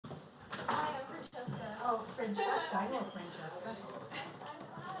Francesca, I know Francesca.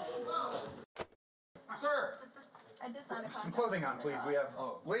 Sir! I did sign a Some clothing on, please. We have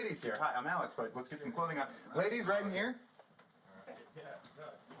ladies here. Hi, I'm Alex, but let's get some clothing on. Ladies, right in here.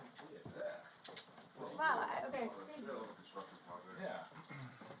 Wow, okay. Yeah.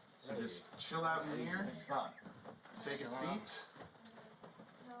 So just chill out in here. Take a seat.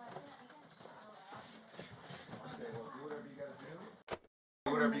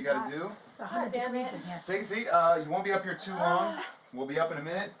 Do whatever you gotta do. It's 100 degrees in here. Take a seat. You won't be up here too long. We'll be up in a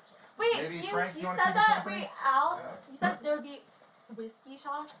minute. Wait, Maybe you Frank, said wanna keep me that? company? Wait, Al, you said there would be whiskey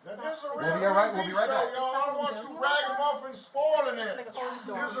shots? There's a We'll real be all right. We'll be right show, back. y'all. I don't want you ragamuffins spoiling it.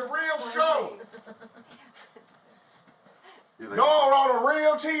 There's a real show. Y'all on a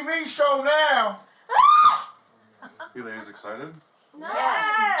real TV show now. You ladies excited? No.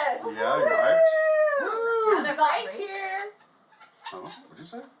 Yes! Yeah, you're hyped? And the Mike's here. Huh? What'd you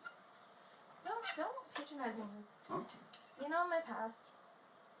say? Don't patronize me. Huh? You know my past.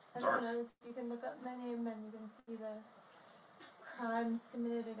 Everyone knows. You can look up my name and you can see the crimes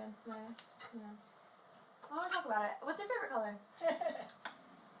committed against my, you know. I want to talk about it. What's your favorite color?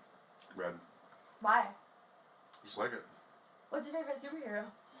 Red. Why? Just like it. What's your favorite superhero?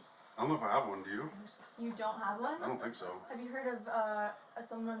 I don't know if I have one, do you? You don't have one? I don't think so. Have you heard of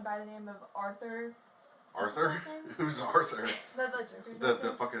someone by the name of Arthur? Arthur? Who's Arthur? The Joker's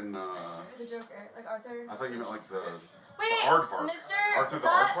The fucking, The Joker, like Arthur. I thought you meant like the... Wait, aardvark. Mr. Arthur It's the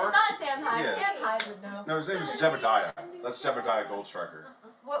not, aardvark? it's not Sam Hyde. Yeah. Sam Hyde would know. No, his name is Jebediah. That's Jebediah Goldstriker.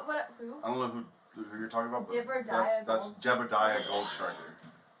 Who? I don't know who you're talking about, but Jebediah that's Jebediah Goldstriker.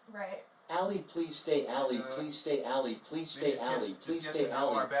 Right. Allie, please stay. Allie, please stay. Allie, please stay. Allie, please stay.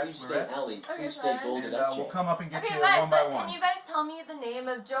 Allie, please stay. Allie, please stay. Golden And we'll come up and get Okay, you guys, one by but one. can you guys tell me the name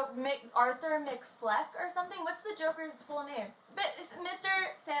of Arthur McFleck or something? What's the Joker's full name? Mr.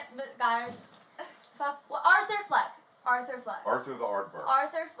 Guy. Well, Arthur Fleck. Arthur Fleck. Arthur the Aardvark.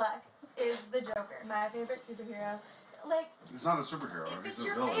 Arthur Fleck is the Joker, my favorite superhero. Like, He's not a superhero. if He's it's a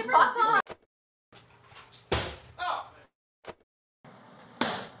your villain. favorite song.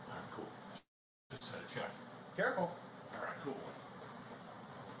 Cool. Just had a check. Careful. All right, cool.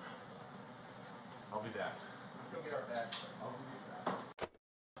 I'll be back. Go get our bags.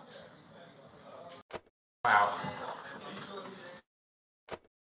 Wow.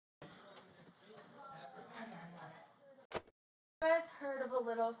 You guys heard of a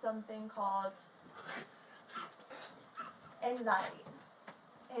little something called anxiety?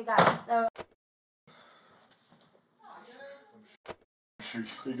 Hey guys, so I'm sure you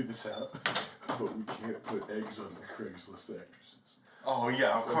figured this out, but we can't put eggs on the Craigslist actresses. Oh,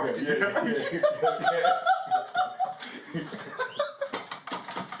 yeah, of course. Okay, yeah.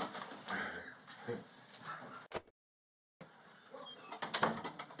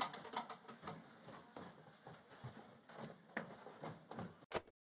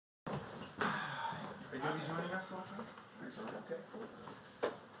 Are you going to be joining us all the time? Okay,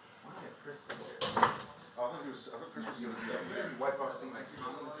 cool. Chris. I thought Chris was going to be Wipe off some next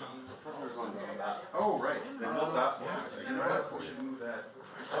on that. Oh, right. Then build that for Yeah, you know what? We should move that.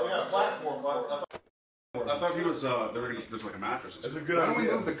 Oh, we got a platform. I thought he was, there's like a mattress. That's a good Why don't we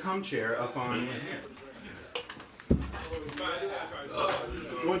idea. move the cum chair up on here?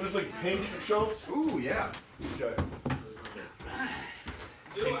 You want this like pink, Schultz? Ooh, yeah. Okay.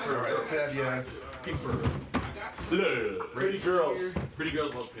 All right, let's have you. Pink fur. Pretty girls. Pretty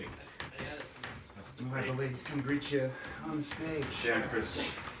girls love pink. We'll have the ladies come greet you on the stage. Damn, Chris.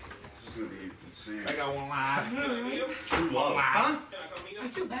 This is going to be insane. I got one live. True love. Huh? I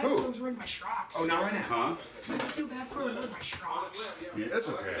feel bad Who? for those wearing my Strocks. Oh, not right now. Huh? I feel bad for those wearing my Strocks. Yeah, that's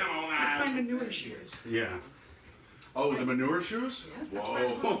okay. That's my manure shoes. Yeah. Oh, the manure shoes? Yes, that's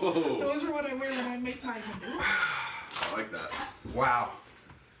Whoa. Those are what I wear when I make my manure. I like that. Wow.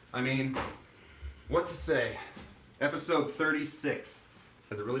 I mean, what to say? Episode 36.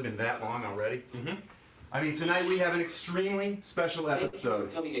 Has it really been that long already? Mm-hmm. I mean, tonight we have an extremely special Thank you episode.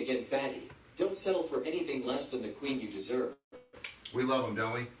 for coming again, Fatty. Don't settle for anything less than the queen you deserve. We love them,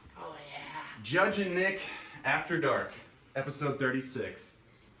 don't we? Oh, yeah. Judge and Nick After Dark, episode 36.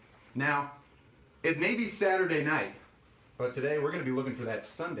 Now, it may be Saturday night, but today we're going to be looking for that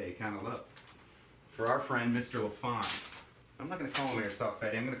Sunday kind of love. For our friend, Mr. LaFawn. I'm not going to call him yourself,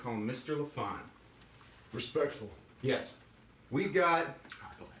 Fatty. I'm going to call him Mr. LaFawn. Respectful. Yes. We've got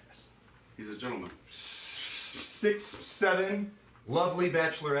He's a gentleman. 6, 7 lovely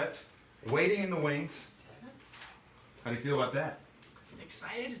bachelorettes waiting in the wings. How do you feel about that?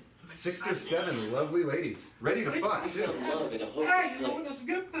 Excited? I'm 6 or excited. 7 lovely ladies ready to 6 fuck. We found love in a hopeless Hey, you know what? place. That's a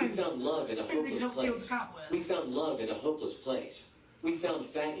good We thing. found love in a Maybe they can hopeless help deal with place. the cobwebs. We found love in a hopeless place. We found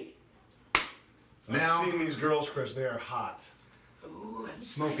Fatty. Now, I've seen these girls, Chris. They are hot. Ooh, I'm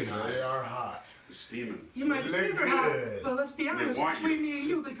smoking excited. hot. They are hot. Steaming. You might Look say they're hot, good. but let's be honest, want you between to me and see.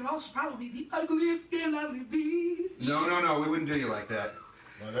 you, they could also probably be the ugliest girl on the beach. No, we wouldn't do you like that.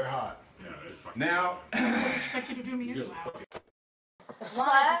 No, they're hot. Yeah, it's fucking. Now, I expect you to do me You guys anyway. are fucking. The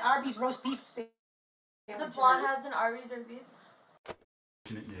blonde has an Arby's roast beef sandwich. The blonde has an Arby's or beef.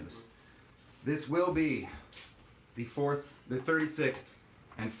 news. This will be the 36th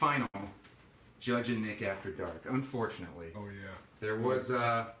and final Judge and Nick After Dark. Unfortunately, Oh yeah. there was,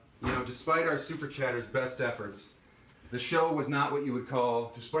 despite our super chatters' best efforts, the show was not what you would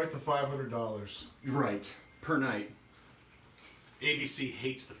call Despite the $500. right per night. ABC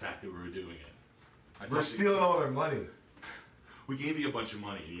hates the fact that we were doing it. We're stealing all their money. We gave you a bunch of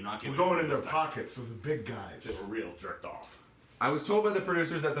money, and you're not We're giving. going in it their back. pockets of the big guys. They were real jerked off. I was told by the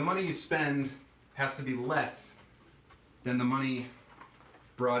producers that the money you spend has to be less than the money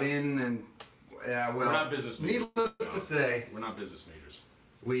brought in, and well, We're not business majors. needless to say, We're not business majors.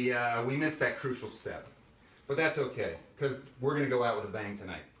 we missed that crucial step. But that's okay, because we're gonna go out with a bang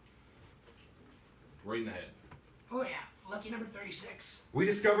tonight. Right in the head. Oh yeah, lucky number 36. We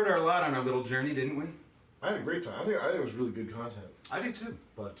discovered our lot on our little journey, didn't we? I had a great time. I think it was really good content. I did too.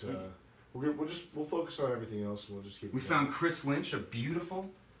 But we'll focus on everything else. And we'll just keep. We going. found Chris Lynch, a beautiful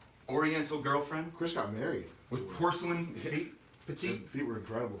Oriental girlfriend Chris got married. with porcelain feet, petite. Feet were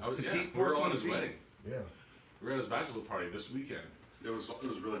incredible. I was, yeah, Petite we were on porcelain his feet. wedding. Yeah. We were at his bachelor party this weekend. It was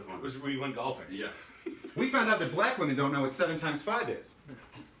really fun. It was we went golfing. Yeah. We found out that black women don't know what 7 times 5 is.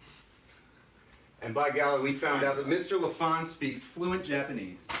 And by golly, we found out that Mr. LaFon speaks fluent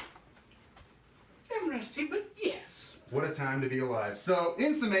Japanese. I'm rusty, but yes. What a time to be alive. So,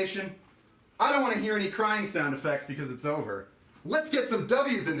 in summation, I don't want to hear any crying sound effects because it's over. Let's get some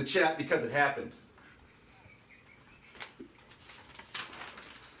W's in the chat because it happened.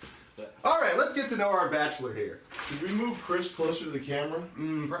 All right, let's get to know our bachelor here. Should we move Chris closer to the camera?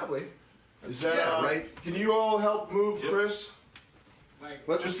 Probably. Is that Yeah, right. Can you all help move Chris?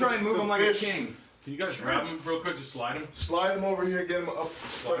 Let's just try and move the him like a fish. king. Can you guys grab him real quick? Just slide him. Slide him over here. Get him up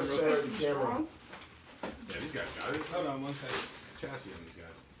front and center of the camera. Yeah, these guys got it. Hold on one second. Chassis on these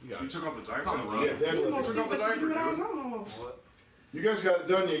guys. You got You it. took off the diaper. It's on the road. Yeah, deadlift. Took off the diaper, dude. You guys got it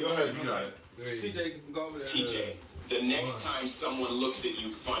done. You go ahead. You got it. TJ, go over there. TJ, the next time someone looks at you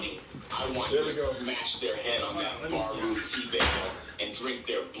funny, I want There you we to go. smash their head on that barroom teabag and drink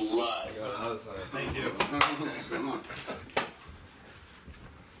their blood. Thank you. What's going on?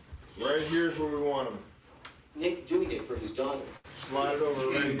 Right here's where we want him. Nick doing it for his daughter. Slide it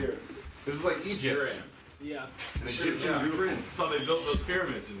over right here. This is like Egypt. Yeah. An Egyptian prince. That's how they built those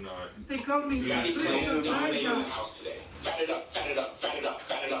pyramids in They called me Fatty Prince Flame of dominating the Russia. house today. Fat it up, fat it up, fat it up,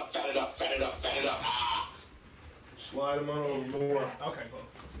 fat it up, fat it up, fat it up, fat it up. Ah! Slide him on over more. Okay, cool.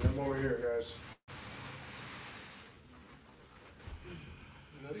 Get him over here, guys.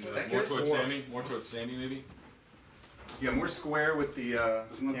 More towards Sammy. More towards Sammy, maybe. Yeah, more square with the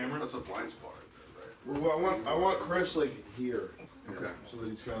camera. That's a blind spot right there, right? Well, I want Chris like here, Okay. so that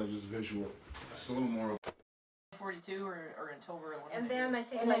he's kind of just visual. Just a little more. 42 or until we're eliminated. And then I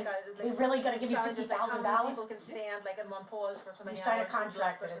think And like, they really gotta give you challenges, like how many $50,000? people can stand like in one pose for so many You sign a hours, and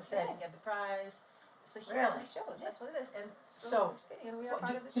contract the that last said- person get the prize. So he Really? has shows. That's what it is. And So, spinning, and we are what,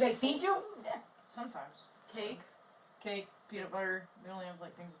 part do, of the do they show. feed you? Yeah. Sometimes. Cake, peanut butter. We only have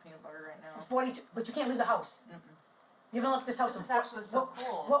like things with peanut butter right now. 42, but you can't leave the house. You haven't left this house This in is actually so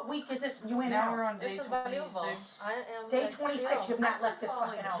cool. What week is this? You in now? on day 26. I am Day like, 26, you've not left this following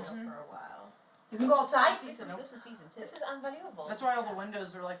fucking the house. show for a while. You can go outside? This is season 2. This is unbelievable. That's why all the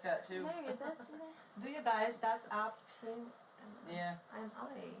windows are like that too. No, that's, do you guys, that's up to, Yeah. I'm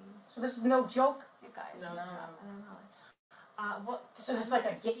Ali. So this is no joke? You guys, No. that's up, and I'm Ali. What? So this is like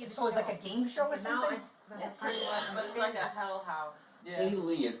a so it's like a game show or something? But it's like a hell house. Kay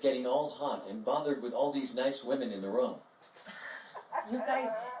Lee is getting all hot and bothered with all these nice women in the room. You guys,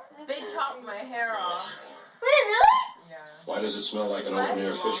 They chopped my hair off. Wait, really? Yeah. Why does it smell like an open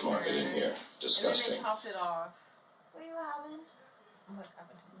air fish market in here? Disgusting. And then they chopped it off. Wait, what happened? What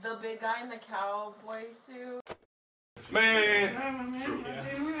happened? The big guy in the cowboy suit. Man.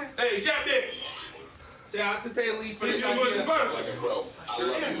 Hey, Jab Dick. Shout out to Taylor Lee for this Finish your idea. voice first. Like a crow. I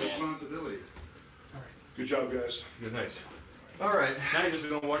love you, man. Responsibilities. Good job, guys. Good, nice. All right. Now you're just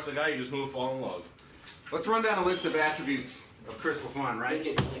gonna watch the guy you just moved fall in love. Let's run down a list of attributes of Chris LaFon, right? Make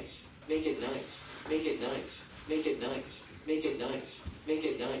it nice. Make it nice. Make it nice. Make it nice. Make it nice. Make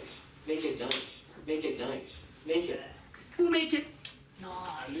it nice. Make it nice. Make it nice. Make it. Who make it?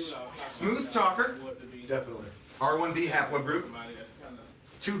 Smooth talker. Definitely. R1B haplogroup.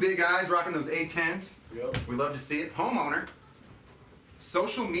 2 big eyes rocking those A10s. Yep. We love to see it. Homeowner.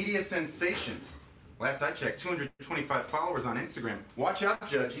 Social media sensation. Last I checked, 225 followers on Instagram. Watch out,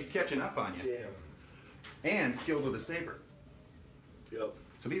 Judge, he's catching up on you. Damn. And skilled with a saber. Yep.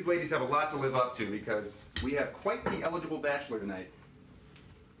 So these ladies have a lot to live up to because we have quite the eligible bachelor tonight.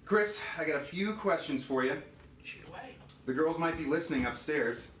 Chris, I got a few questions for you. Shoot away. The girls might be listening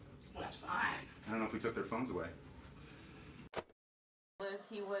upstairs. Well, that's fine. I don't know if we took their phones away.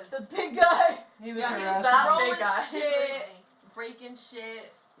 He was The big guy. He was yeah, he was harassing. that Rolling big guy. shit. Breaking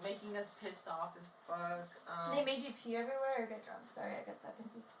shit, making us pissed off as fuck. They made you pee everywhere or get drunk? Sorry, I got that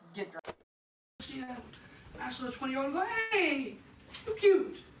confused. Get drunk. Yeah, nice little 20-year-old go, hey, you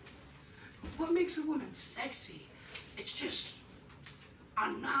cute. What makes a woman sexy? It's just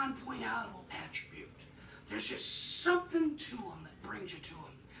a non-point-outable attribute. There's just something to them that brings you to them.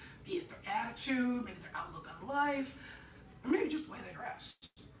 Be it their attitude, maybe their outlook on life, or maybe just the way they dress.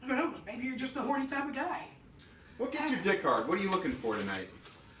 Who knows? Maybe you're just a horny type of guy. What gets your dick hard? What are you looking for tonight?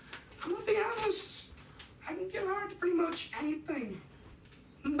 I'm gonna be honest. I can get hard to pretty much anything.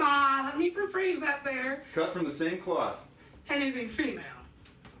 Nah, let me rephrase that there. Cut from the same cloth. Anything female.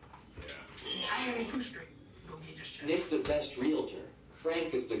 I ain't poo straight. Boogie just checked. Nick the best realtor.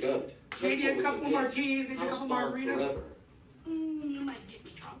 Frank is the goat. Maybe a Careful couple with the piss. martinis, maybe a House couple bar margaritas. forever. You might get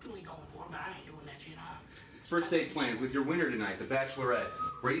me drunkenly going for it, but I ain't doing that, you know. First date plans with your winner tonight, the Bachelorette.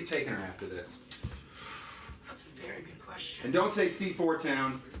 Where are you taking her after this? That's a very good question. And don't say C4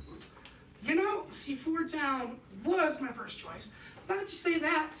 Town. You know, C4 Town was my first choice. Now that you say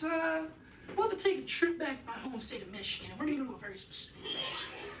that, we'll have to take a trip back to my home state of Michigan. We're gonna go to a very specific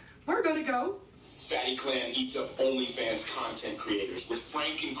place. We're gonna go. Fatty Clan eats up OnlyFans content creators. With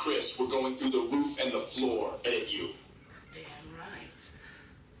Frank and Chris, we're going through the roof and the floor. Edit you. Damn right.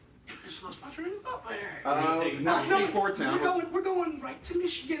 And there's no sponsor in the up there. Not No, C4 Town. We're going right to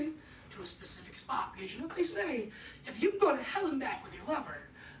Michigan to a specific spot because you know what they say. If you can go to hell and back with your lover,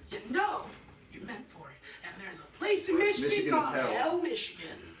 you know you're meant for it. And there's a place in Michigan Michigan called is hell. Hell,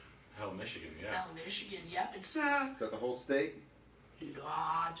 Michigan. Hell, Michigan, yeah. Hell, Michigan. Yep, it's Is that the whole state?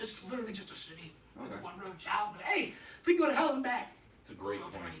 nah, just literally just a city. Okay. One road child. But hey, if we can go to hell and back, It's a great we'll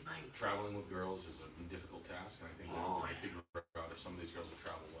do point. anything. Traveling with girls is a difficult task, and I think they're Oh, trying to figure out if some of these girls will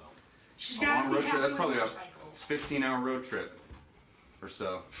travel well. She's A got long road trip. That's probably a motorcycles. 15-hour road trip or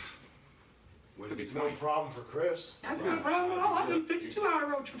so. Way to be No 20. problem for Chris. That's not a problem at all. I've done 52-hour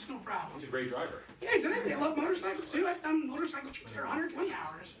road trips, no problem. He's a great driver. Yeah, exactly. I love motorcycles too. I've done motorcycle trips that are 120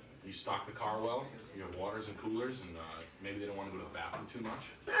 hours. You stock the car well. You have waters and coolers, and maybe they don't want to go to the bathroom too much.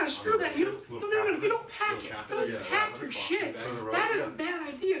 Nah, screw that. You don't. No. You don't pack it. catheter, Don't yeah, pack catheter, your colostomy shit. bag. For the road, That is yeah. a bad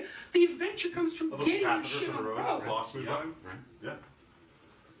idea. The adventure comes from getting your shit on the road. Colostomy Yeah. bag? Right. Yeah.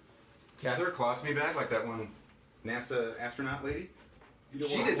 Catheter, colostomy bag, like that one NASA astronaut lady? You don't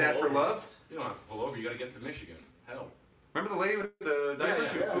She wanna did that pull for over. love. You don't have to pull over. You got to get to Michigan. Hell. Remember the lady with the diaper?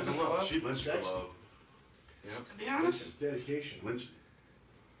 She was yeah. cruising for love? She lynched for Sexy. love. Yeah. To be honest, Dedication. Lynch.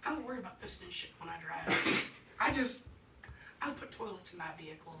 I don't worry about pissing and shit when I drive. I put toilets in my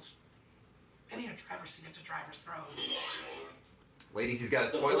vehicles. Any driver's seat, it's a driver's throne. Ladies, he's got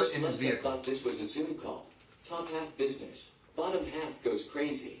a The toilet host in his must have vehicle. thought this was a Zoom call. Top half business. Bottom half goes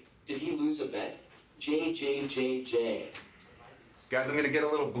crazy. Did he lose a bet? JJJJ. Guys, I'm gonna get a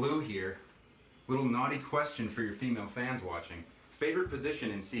little blue here. Little naughty question for your female fans watching. Favorite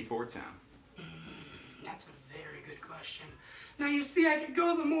position in C4 Town? That's a very good question. Now you see, I could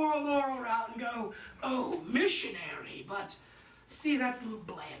go the moral laurel route and go, oh, missionary, but see, that's a little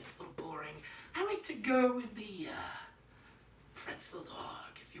bland, it's a little boring. I like to go with the pretzel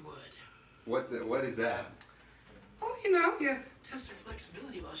dog, if you would. What is that? Well, you know, you test her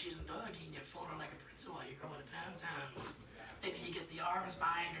flexibility while she's a doggy and you fold her like a pretzel while you're going to downtown. Maybe you get the arms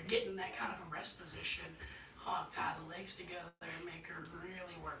behind her, get in that kind of a rest position, hog tie the legs together and make her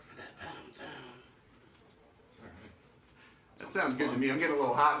really work for that downtown. That sounds good to me. I'm getting a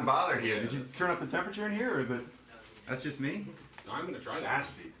little hot and bothered here. Did you turn up the temperature in here, or is it? That's just me? No, I'm going to try that.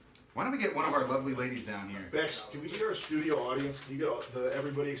 Nasty. Why don't we get one of our lovely ladies down here? Bex, can we get our studio audience? Can you get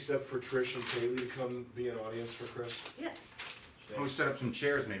everybody except for Trish and Kaylee to come be an audience for Chris? Yeah. Oh, we set up some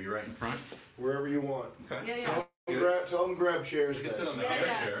chairs maybe right in front. Wherever you want. Okay. Yeah, yeah. Sounds good. Tell them grab chairs. You can Bex. sit on the Yeah, hair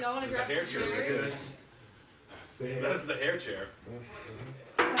yeah. chair. Y'all wanna There's grab the hair some chair. chairs? The hair. That's the hair chair.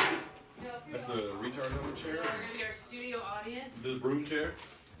 That's the retard number chair. We're gonna get our studio audience. The broom chair.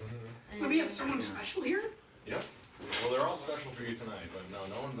 Will we have someone special here? Yep. Well, they're all special for you tonight, but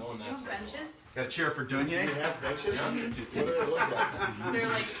no one Do that's you have benches? Got a chair for Do you Dunye? have benches? Yeah. Just What do they look like? They're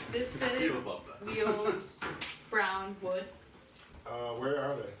like this big, You would love that. wheels, brown wood, Where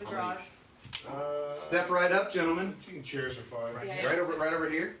are they? the garage. Step right up, gentlemen. Chairs are fine. Yeah, Right over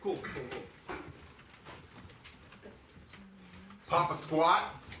here. cool. Pop a squat.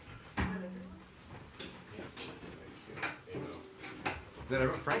 that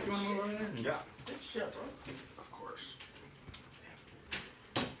everyone? Frank, you want to move over there? Yeah. Good shit, bro. Of course.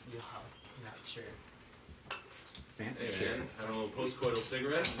 Not sure. Fancy Hey chair. man, having a little post-coital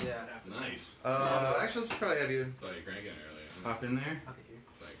cigarette? Yeah. Nice. Actually, let's probably have you Saw you cranking earlier. hop in there. Okay, here.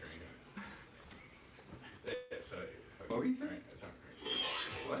 Saw you cranking. Yeah, saw you. What were you saying?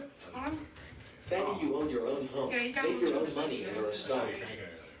 What? Fatty, you own your own home. Yeah, you got Make to your own do money and are a Saw star. you cranking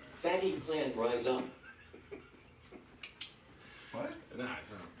earlier. Fatty plan rise up. What? Nah,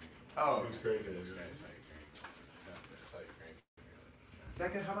 it's not. Oh, He's great. This guy saw you cranking. Saw you cranking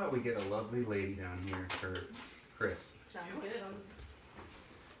earlier. Becca, how about we get a lovely lady down here for Chris? Sounds good.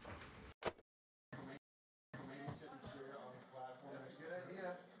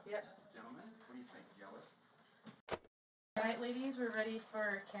 Yep. Gentlemen, what do you think? Jealous? All right, ladies, we're ready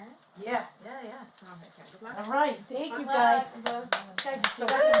for Karen. Yeah. All right, thank you Good guys. luck. Guys, so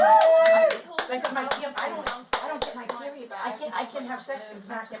I told Like you my about kids, this I don't get my downstairs. period. I can't have sex and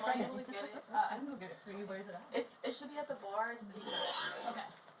not get pregnant. Can we get it? I can go get it for you. Where's it at? It should be at the bar. It's big enough. Okay.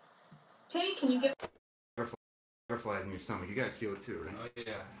 Tay, can you give Butterflies in your stomach. You guys feel it too, right? Oh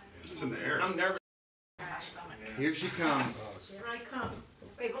yeah. It's in the air. I'm nervous. Here she comes. Here I come.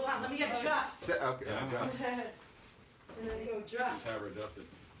 Wait, hold on. Let me adjust. Okay. Yeah, just There you go, adjust. have her adjusted.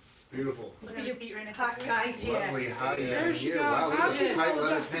 Beautiful. Look at you hot guys here. Lovely hottie There down she here. goes. Wow, look Now at those she's tight full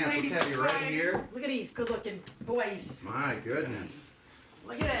leather adjusted pants. Let's lady have you right society. here. Look at these good-looking boys. My goodness.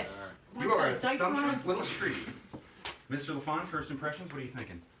 Look at this. You One's are got a diaper on. sumptuous little treat. Mr. LaFawn, first impressions, what are you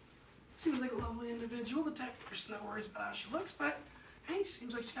thinking? Seems like a lovely individual, the type of person that worries about how she looks, but hey,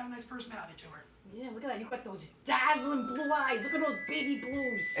 seems like she's got a nice personality to her. Yeah, look at that. You got those dazzling blue eyes. Look at those baby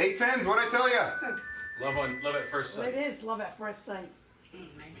blues. 810s, what'd I tell you? Love at first Well, sight. it is love at first sight.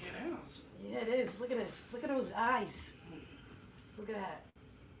 Maybe it is. Yeah, it is. Look at this. Look at those eyes. Look at that.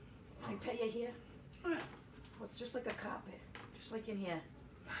 Can I pet you here? Yeah. Oh, it's just like a carpet. Just like in here.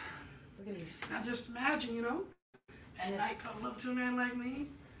 Look at these. Now just imagine, you know, at night cuddle up to a man like me,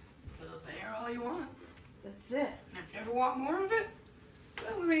 the hair all you want. That's it. And if you ever want more of it,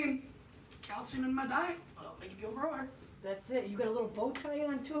 well, I mean, calcium in my diet, well, make you a grower. That's it. You got a little bow tie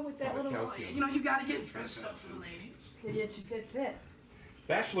on too with that little. calcium. You know, you gotta get dressed up for the ladies. Yeah, that's it.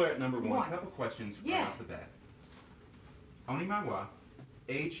 Bachelorette number Come one. on. Couple questions right Yeah. off the bat. Onimawa,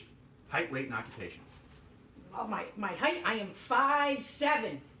 age, height, weight, and occupation. Oh, my height, I am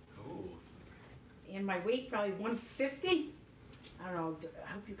 5'7", Ooh. and my weight probably 150. I don't know. I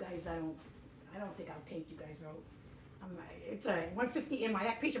hope you guys. I don't think I'll take you guys out. It's a 150 in my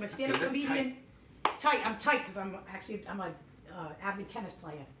occupation. I'm a stand-up That's comedian. Tight. I'm tight because I'm a avid tennis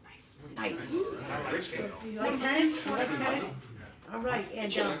player. Nice. Rich girl. You like tennis? You like tennis? All right, and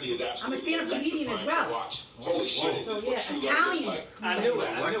Chemistry is I'm a absolutely stand-up comedian as electrifying to well. watch. Holy shit, is So this yeah, what true love is Italian. like? I knew it.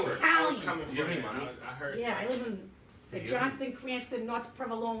 I knew it. Italian. I was coming Do you have for any it. money? I heard. Yeah, I live in the Johnston, Cranston, North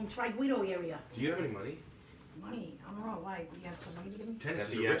Provolone, Triguedo area. Do you have any money? Money? I don't know why. You have some money to give me? Tennis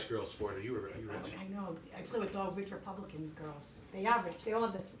That's is a a yes. rich girl sport. Are you rich? I know. I play with all rich Republican girls. They are rich. They all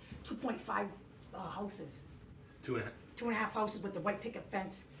have the 2.5 houses. 2.5. 2.5 houses with the white picket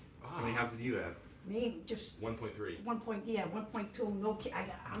fence. How many houses do you have? Me, just 1.3. 1.2. No kid.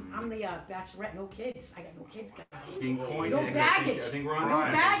 I'm the bachelorette. No kids. I got no kids, guys. Being coined, No I baggage. think we're on No the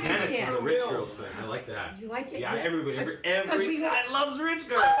same. baggage. Tennis Yeah. is a rich girl's thing. I like that. You like it? Yeah, everybody, Cause every we guy loves rich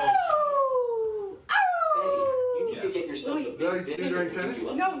girls. Oh! You need to Yes. get yourself a Wait. No, big you see bitch during to tennis? pick you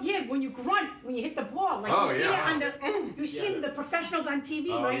up. No, yeah, when you grunt, when you hit the ball, like Oh, you see yeah. it on the, you see the professionals on TV,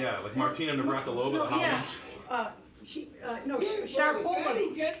 Oh, right? yeah, like Martina Navratilova, No, the hot yeah. one.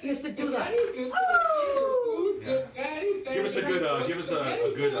 Sharapova used to do that. Yeah. Give us a good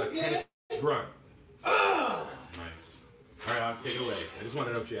tennis grunt. Oh! Nice. All right, I'll take it away. I just want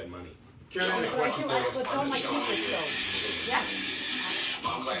to know if she had money. The only But I question do, for us with all on my the show secrets, here. though. Yes.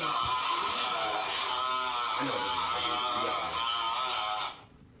 Mom's like, I know.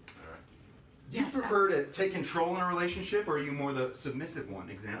 Do you Yes, prefer to take control in a relationship, or are you more the submissive one?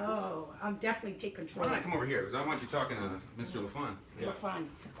 Examples? Oh, I'm definitely take Why control. don't I come over here? Because I want you talking to Mr. LaFawn. More fun.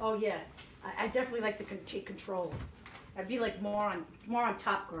 Oh yeah, I definitely like to take control. I'd be like more on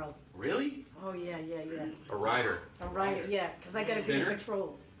top girl. Really? Oh yeah. A rider. A rider, yeah, because I gotta be in Spinner?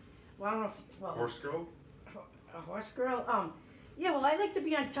 control. Well, I don't know if Horse girl? a horse girl. Yeah. Well, I like to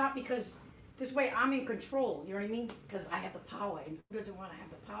be on top because this way I'm in control. You know what I mean? Because I have the power, and who doesn't want to have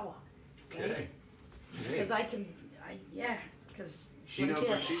the power? Okay. Because I can. Because She knows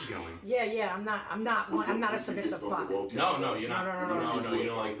where she's going. Yeah. I'm not a submissive fuck. No, you're not. No, you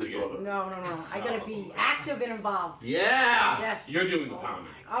don't like to get. No. I gotta be active and involved. Yeah. Yes. You're doing the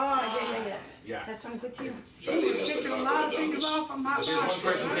pounding. Oh yeah. Yeah. Does that sound good to you? You're taking a lot of things off of my There's one body.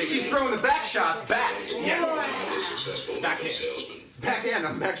 person taking She's throwing the back shots back. Yeah. Successful Backhand. salesman. Backhand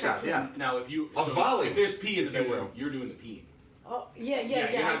on the back shots, yeah. Now, if you A volley, if there's pee in the if you bedroom, will. you're doing the pee. Oh, yeah.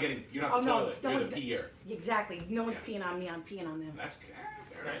 You're not the toilet. You're the peeer. Exactly. No one's Yeah. peeing on me. I'm peeing on them. That's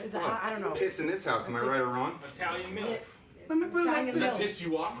Is that- I don't know. Piss in this house, am I right or wrong? Italian milk. Let me put it like Italian Does that this. piss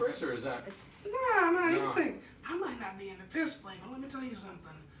you off, Chris, or is that? No, here's No. the thing. I might not be into piss play, but let me tell you something.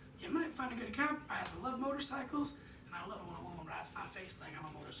 You might find a good compromise. I love motorcycles, and I love it when a woman rides my face like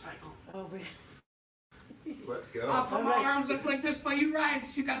I'm a motorcycle. Oh, really? Let's I'll go. put my arms up like this while you ride,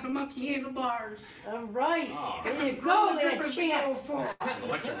 so you got the monkey handlebars. All right. Oh. There you go, there, Difference champ. for. An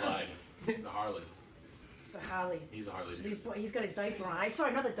electric glide. The Harley. The Harley. He's a Harley. He's got his diaper on. I saw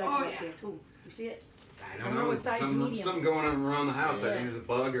another diaper Oh, up yeah. there, too. You see it? I I don't don't know know, what it's size medium. something going on around the house. I Yeah. think there's a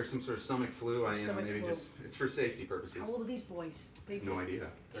bug or some sort of stomach flu. Stomach Maybe flu. just, it's for safety purposes. How old are these boys? Big No idea.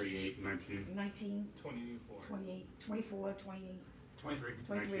 38. 19. 19, 24. 28, 24, 28, 23.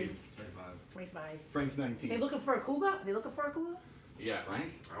 23, 19. 25. 25. Frank's They 19. looking for a cougar? They looking for a cougar? Yeah.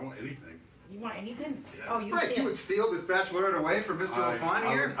 Frank? I want anything. You want anything? Yeah. Oh, you Frank, you can't. would steal this bachelorette away from Mr. LaFon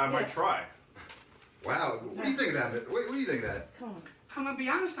here? I might try. Wow. What do you think of that? What do you think of that? Come on. I'm gonna be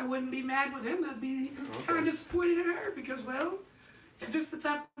honest, I wouldn't be mad with him. I'd be kind of disappointed in her because, well, if it's the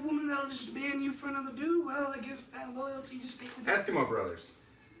type of woman that'll just be in you for another dude, well, I guess that loyalty just stays with us. Eskimo Brothers.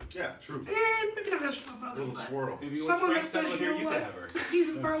 Yeah, true. And maybe not Eskimo brothers, Little but swirl. Maybe once someone that Frank's says, settled you here, know you what, can have her. he's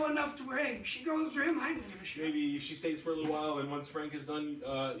a bro enough to where, hey, she goes for him, I don't give a shit. Maybe she stays for a little while, and once Frank is done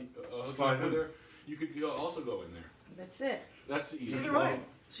hooking Slide up with in. her, you could also go in there. That's it. That's easy. Either way.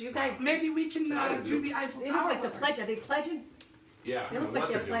 So you guys, Maybe we can That's what I would do do. the Eiffel they look Tower. like the with her. pledge. Are they pledging? Yeah. They look What like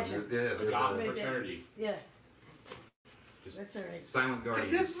they're they're doing. pledging. Yeah, A they're goth Right there. fraternity. Yeah, just That's all right. silent If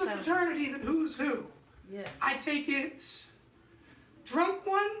guardians. this is a fraternity, then who's who? yeah. I take it drunk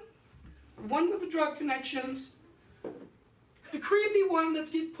one with the drug connections, the creepy one that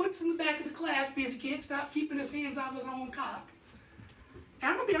he puts in the back of the class because he can't stop keeping his hands off his own cock.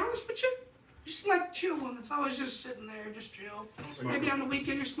 And I'm gonna be honest with you, you seem like the chill one that's always just sitting there, just chill. Maybe on the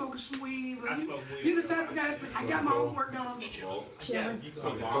weekend you're smoking some weed. But you're the type of guy that's like, I got my own work done, I'm just chill. Chilling.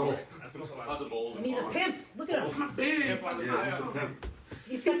 Some balls. Lots of bowls. And he's a pimp. Look at him. I'm a big Yeah, it's a pimp.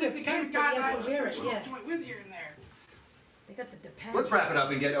 He's Seems such a like the kind of pimp, guy but he that has to wear it. I Yeah. joint with here and there. They got the depends. Let's wrap it up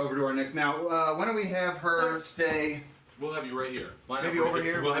and get over to our next. Now, why don't we have her stay We'll have you right here. Line maybe up over right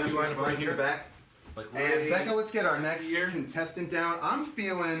here? We'll have you line up right in the here. back. Like And right Becca, let's get our next contestant down. I'm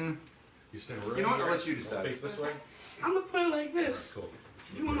feeling. You stand right You know what? I'll here. let you decide. Face this way. I'm gonna put it like this. Cool.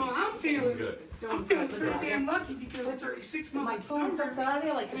 If you wanna know how I'm feeling, Good. I'm feeling pretty damn lucky because 36 Am I months. pulling something out of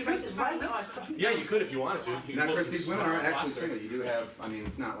there like the And price is right? lips. Yeah, you could if you wanted to. You could Now, pull Chris, some these women are actually plaster. single. You do have. I mean,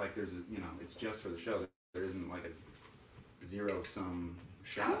 it's not like there's a. It's just for the show. There isn't like a zero-sum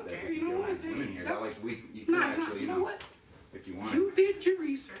shot that Okay, we you can know get what? with women here. That That's- like you can Nah, actually, you know what? if you want. You did your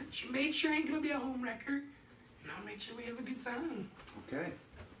research. You made sure ain't gonna be a home wrecker. And I'll make sure we have a good time. Okay.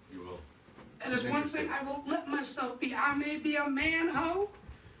 You will. That is one thing I won't let myself be. I may be a man hoe,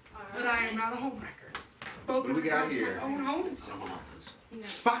 but I am not a home wrecker. Both What do we in got regards to here? my own home and someone else's.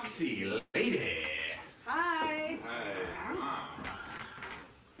 Foxy lady. Hi.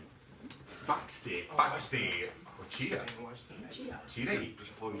 Foxy. Or cheetah. Cheetah.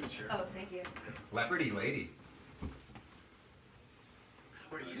 Just pull in the chair. Oh, thank you. Leopardy lady.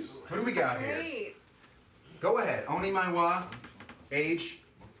 How are you? What do we got here? Great. Go ahead. Oni Maiwa. Age.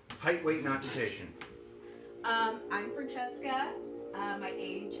 Height, weight, and occupation. I'm Francesca. My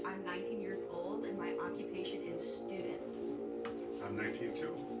age, I'm 19 years old, and my occupation is student. I'm 19 too.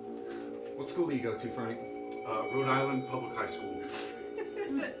 What school do you go to, Frank? Rhode Island Public High School.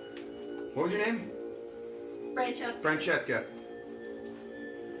 What was your name? Francesca. Francesca.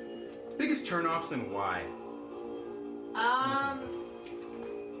 Biggest turnoffs and why?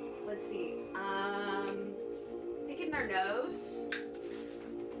 Let's see. Picking their nose.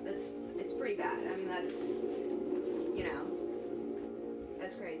 It's pretty bad. I mean, that's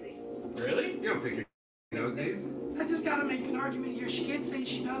crazy. Really? You don't pick your nose, do you? I just gotta make an argument here. She can't say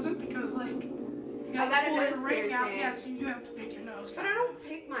she doesn't because, like, you I got a pull nose the ring out. piercing. Yes, you do have to pick your nose. But I don't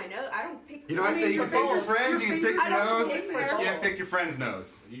pick my nose. I don't pick. You know, I say you can pick your friends, you can pick your I don't nose, pick but my you can't nose. pick your friend's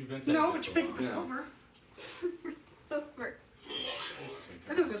nose. You've been saying No, that but you for a pick it for while. silver. Silver.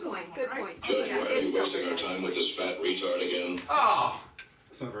 That is a Good silver point. one, Good right? point. Judge, Yeah, why are we it's wasting our silver. time with this fat retard again? Oh!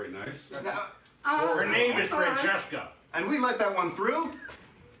 That's not very nice. Her name is Francesca. And we let that one through?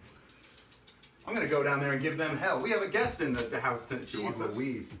 I'm gonna go down there and give them hell. We have a guest in the house tonight. Jeez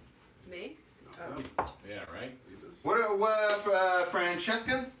Louise. Me? Yeah, right?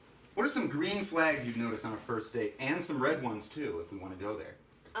 Francesca? What are some green flags you've noticed on a first date? And some red ones too, if we want to go there.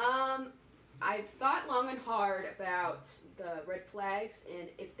 I've thought long and hard about the red flags and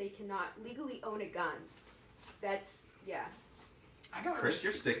if they cannot legally own a gun. That's, yeah. Chris,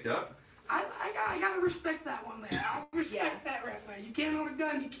 you're sticked up. I gotta respect that one there. I'll respect that right there. You can't own a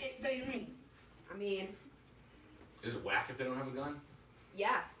gun, you can't date me. I mean, Is it whack if they don't have a gun?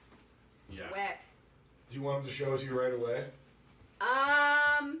 yeah. Yeah. Whack. Do you want him to show it to you right away?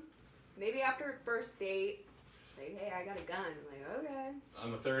 Maybe after first date, say, hey, I got a gun. I'm like, okay.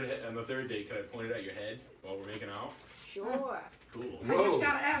 On the third date, can I point it at your head while we're making out? Sure. Cool. I just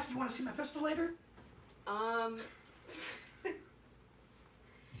gotta ask, you wanna see my pistol later?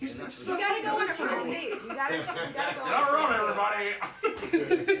 You gotta go on a first date. You gotta go on All a right, first date.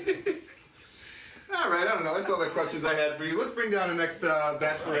 everybody. All right, I don't know. That's all the questions I had for you. Let's bring down the next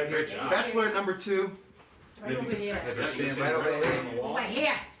bachelorette here. Bachelorette number 2. Right over here. Have her stand right over here. Over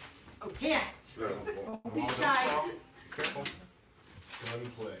here. Over here. Don't be shy. Careful.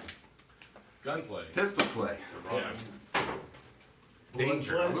 Gunplay. Gunplay. Pistol play. Yeah.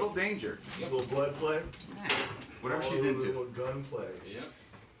 Danger. Blood A little danger. play? A little blood play? Whatever she's A into. little gunplay. Yeah.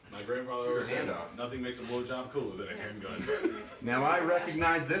 My grandfather Shoot her always said, hand off. nothing makes a blowjob cooler than a handgun. Now I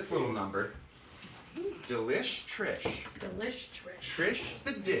recognize this little number. Delish Trish. Delish Trish. Trish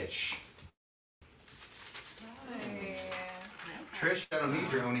the dish. Trish, I don't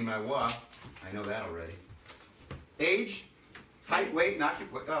need your owning my wa. I know that already. Age, height, weight, and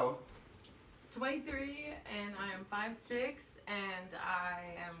occupation. Oh, 23 and I am 5'6" and I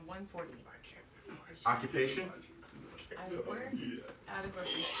am 140. occupation. I work at a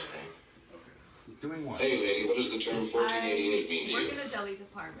grocery store. Doing what? Hey lady, what does the term 1488 mean to I you? work in a deli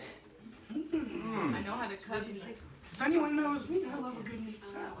department. I know how to cut meat. If anyone knows me, I love a good meat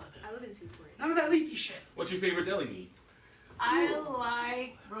salad. I live in Seaport. None of that leafy shit. What's your favorite deli meat? I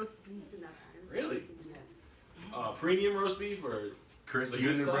like roast beef. Really? Yes. Premium roast beef or Chris, the you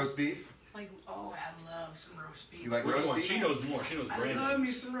good into stuff? roast beef? Like, oh, I love some roast beef. You like Which roast one? beef? She knows more. She knows I brand love names.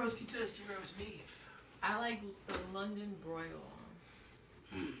 me some roasty toasty roast beef. I like the London broil.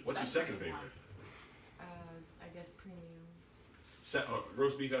 What's your second favorite? I guess premium.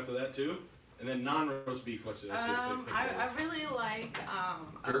 Roast beef after that too? And then non-roast beef, what's your favorite? I really like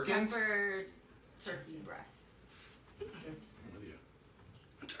a Gherkins? peppered turkey breast.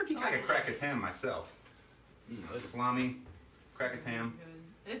 A turkey I like a crackers ham myself. Salami, crackers ham,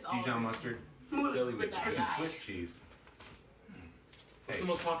 It's all Dijon mustard, Deli mix. and some Swiss cheese. What's the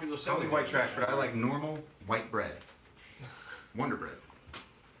most popular Tell me selling? white trash, but I like normal white bread. Wonder bread.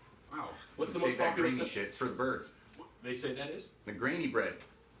 Wow. What's the Save most that popular? grainy shit. It's for the birds. They say that is? The grainy bread.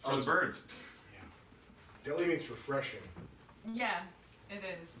 It's for Oh, the birds. Deli meat's refreshing. Yeah, it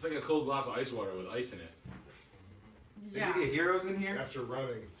is. It's like a cold glass of ice water with ice in it. They Yeah. give you heroes in here? After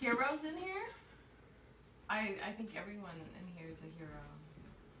running. Heroes in here? I think everyone in here is a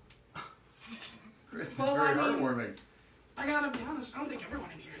hero. Chris, Well, it's very I mean- heartwarming. I gotta be honest, I don't think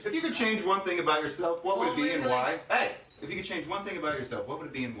everyone in here is. If you could change one thing about yourself, what would it Well, be and really? why? Hey, if you could change one thing about yourself, what would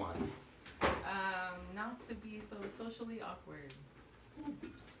it be and why? Not to be so socially awkward.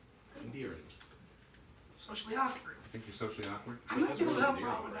 Endearing. Socially awkward. Think you're socially awkward? I'm not gonna help her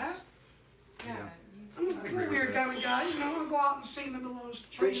out with that. Yeah. I'm a weird kind of guy, you know. I'll go out and sing the middle of those.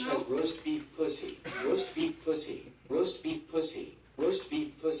 Trish you has know? roast beef pussy, roast beef pussy, roast beef pussy, roast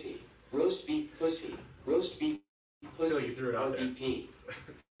beef pussy, roast beef pussy, roast beef I feel like pussy, you threw it out there. RBP.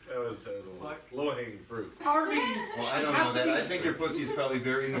 That was a low-hanging fruit. Arby's. Well, I don't know that. I think your pussy is probably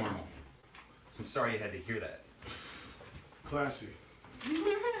very normal. So I'm sorry you had to hear that. Classy.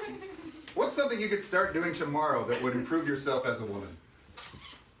 What's something you could start doing tomorrow that would improve yourself as a woman?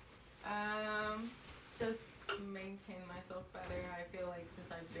 Just maintain myself better. I feel like since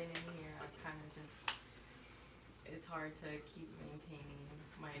I've been in here, I've kind of just, it's hard to keep maintaining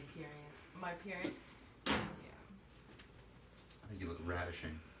my appearance. My appearance, yeah. I think you look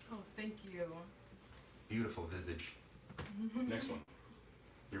ravishing. Oh, thank you. Beautiful visage. Next one.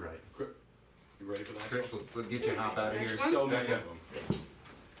 You're right. You ready for the next Trish, one? let's get you hop out of here. There's so many Becca. of them.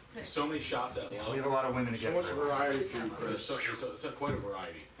 So many shots at love. We have a lot of women to So get much through. variety for you, There's Chris. so quite a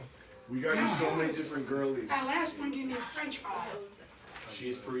variety. We got you so many different girlies. That last one gave me a French vibe. She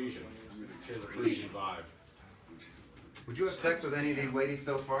is Parisian. She has a Parisian vibe. Would you have sex with any of these ladies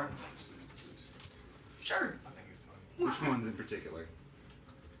so far? Sure. Which ones in particular?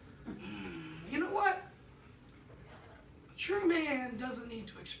 You know what? A true man doesn't need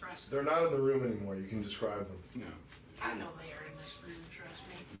to express it. They're not in the room anymore. You can describe them. No. I know they are in this room, trust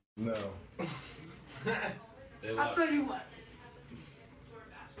me. No. I'll tell you what.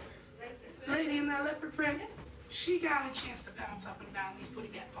 Lady in that leopard print, she got a chance to bounce up and down these booty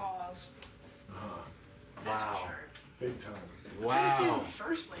gap paws. Wow. Big time. Wow.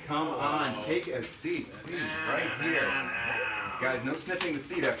 Firstly. Come on, take a seat, please, right here. Guys, no sniffing the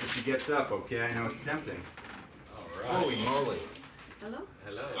seat after she gets up, okay? I know it's tempting. All right. Holy moly. Hello?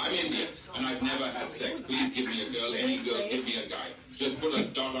 Hello. I'm Indian, and I've never had sex. Please give me a girl, any girl, give me a guy. Just put a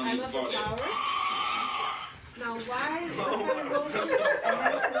dot on I his love the body. flowers. Now, why what kind of roses? I've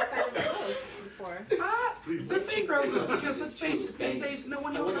never seen this kind of rose before. They're fake roses because let's face it, these days no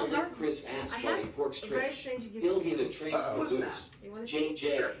one knows how However, dark. Chris I asked why he have porks a very trash. strange gift He'll for be the you. trace of What's booze. that? You want to see?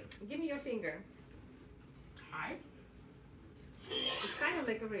 JJ. Give me your finger. Hi. It's kind of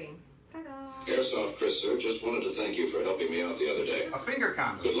like a ring. Ta-da! Airsoft Chris, sir. Just wanted to thank you for helping me out the other day. A finger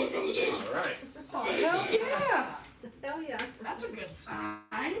condom. Good luck on the date. All right. Oh, hell yeah. Hell yeah. That's a good sign.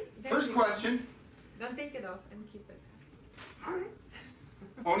 Thank First you. question. Don't take it off and keep it. All right.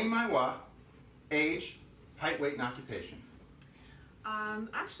 Onimaiwa, age, height, weight, and occupation.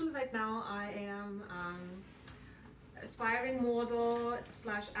 Actually, right now I am aspiring model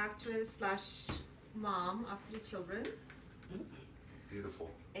slash actress slash mom of 3 children, Beautiful.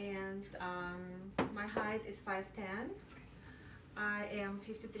 and my height is 5'10". I am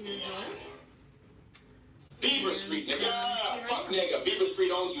 53 years old. Beaver Street, nigga. Fuck nigga. Beaver Street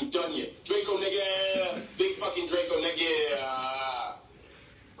owns you, done you. Draco, nigga. Big fucking Draco, nigga.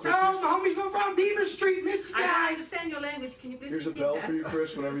 Oh, the homies over on Beaver Street, miss you I guys. understand your language. Can you please Here's a repeat bell that? for you,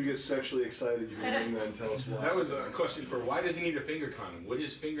 Chris. Whenever you get sexually excited, you can ring that and tell us why. That was a question for why does he need a finger condom? Would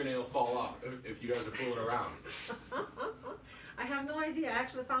his fingernail fall off if you guys are fooling around? I have no idea. I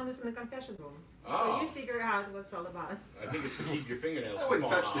actually found this in the confession room. Oh. So you figure out what it's all about. I think it's to keep your fingernails I from wouldn't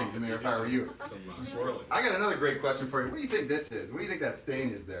falling touch off things in there if you I do were you. Some swirling. I got another great question for you. What do you think this is? What do you think that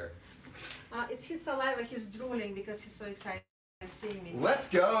stain is there? It's his saliva. He's drooling because he's so excited seeing me. Let's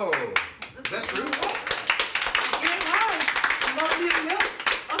go. Is that true?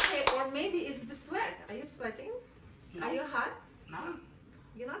 Okay, or maybe it's the sweat. Are you sweating? No. Are you hot? No,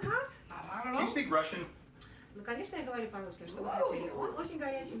 You're not hot? not hot at Do you all. speak Russian? Ну, конечно, я говорю по-русски, что вы хотели. Он очень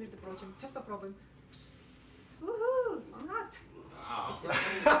горячий, между прочим. Сейчас попробуем. Woohoo! I'm hot.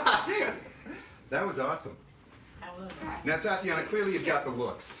 Wow. That was awesome. Now, Tatiana, clearly you've got the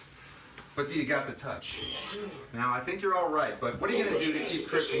looks, but do you got the touch? Now, I think you're all right, but what are you going to do to keep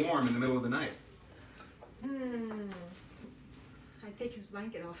Chris warm in the middle of the night? I take his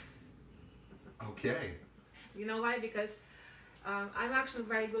blanket off. Okay. You know why? Because I'm actually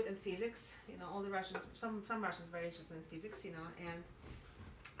very good in physics. You know, all the Russians, some Russians are very interested in physics, you know, and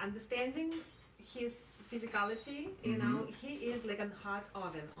understanding his physicality, you know, he is like a hot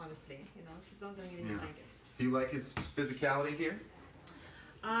oven, honestly, you know, so he's not going to need any blankets. Do you like his physicality here?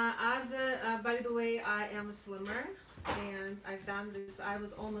 By the way, I am a swimmer, and I've done this. I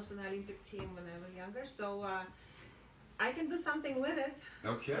was almost on the Olympic team when I was younger, so I can do something with it.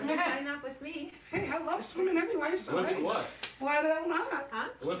 Okay. So sign up with me. Hey, I love swimming anyway, so Olympic hey, what? why the hell not? Huh?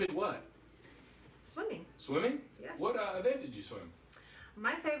 Olympic what? Swimming. Swimming? Yes. What event did you swim?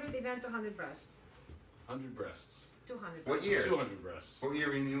 My favorite event, 200 breasts. 100 breasts. 200. What year? 200 breasts. What year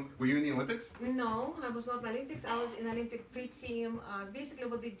were you in the Olympics? No, I was not in the Olympics. I was in Olympic pre-team. Basically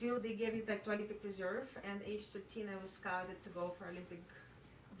what they do, they gave you like to Olympic reserve, and age 13 I was scouted to go for Olympic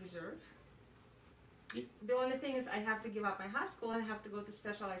reserve. Yeah. The only thing is I have to give up my high school and I have to go to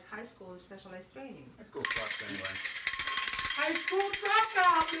specialized high school, specialized training. High school sucks anyway. High school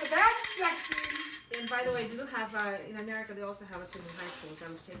dropout, that's sexy. And by the way, they do have, in America they also have a swimming high school, so I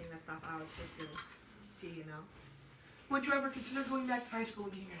was checking that stuff out just to see, you know. Would you ever consider going back to high school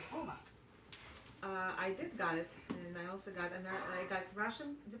and getting your diploma? I did got it, and I also got I got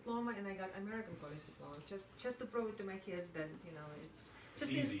Russian diploma and I got American college diploma, just to prove it to my kids that, you know, it's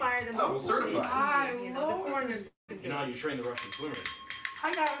just Easy. inspire them. Double to certified. My you know, the Lord. foreigners can do You know how it. you train the Russian swimmers?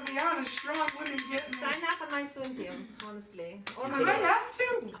 I gotta be honest, strong women getting Sign up on my swim team, honestly, or I my might have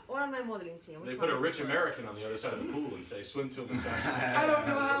to. or on my modeling team. They Which put a one? rich American on the other side of the pool and say, swim to him as fast as you can. I don't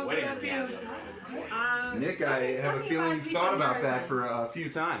know There's a how wedding that ring feels. Nick, I have a talking feeling about you've rich thought about that American. for a few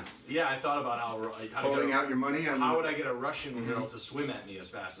times. Yeah, I thought about how to Holding get out your money on how would I get a Russian girl to swim at me as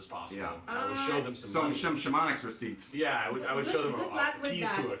fast as possible? Yeah. I would show them some money. some shamanics receipts. Yeah, I would show them Good luck with keys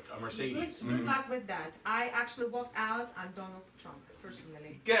that. to a Mercedes. Good luck with that. I actually walked out on Donald Trump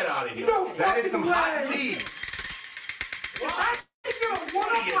personally. Get out of here. No That is some fucking hot way. tea. If I do one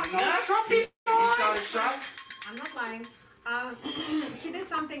What are of you, my nuts? Trump You started shot? I'm not lying. He did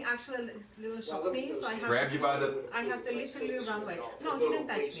something actually a little shocked me, so I have Grabbed you by the. I have to literally run away. No, he didn't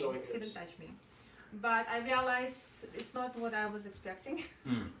touch me. He didn't touch me. But I realized it's not what I was expecting.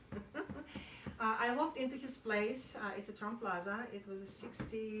 I walked into his place. It's a Trump Plaza. It was a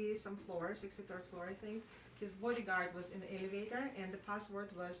 60-some floor, 63rd floor, I think. His bodyguard was in the elevator, and the password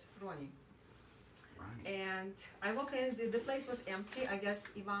was Ronnie. And I walk in, the place was empty. I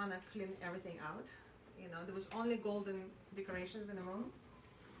guess Ivana cleaned everything out. You know, there was only golden decorations in the room.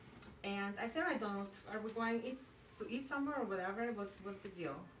 And I said, I don't, are we going to eat somewhere or whatever? What's the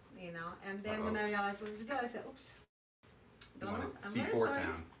deal? You know, and then when I realized what's the deal, I said, oops. Don't know. I'm very sorry.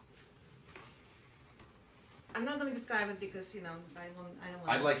 Town. I'm not going to describe it because, you know, I don't want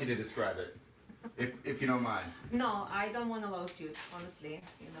I'd like you to describe it, if you don't mind. No, I don't want a lawsuit, honestly.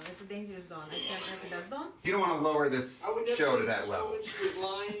 You know, it's a dangerous zone. I can't enter that zone. You don't want to lower this show to that level. She was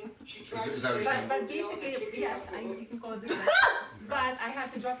lying. She tried Is that what you're saying? But basically, yes, you can call it this way. But I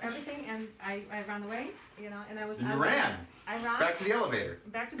had to drop everything and I ran away, you know, and I was. And you ran? I ran. Back to the elevator.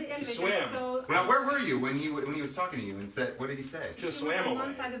 Back to the elevator. You swam. So now, where were you when he was talking to you and said, what did he say? He was on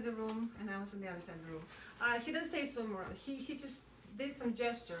one side of the room and I was on the other side of the room. He didn't say swim around. He just did some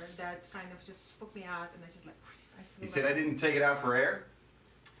gesture that kind of just spooked me out, and I just like. He said, I didn't take it out for air?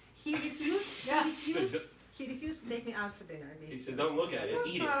 He refused. He refused to take me out for dinner. Basically. He said, don't look at it,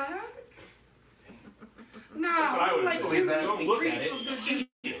 eat it. No, That's what I would like, say. believe that. Don't look at it, eat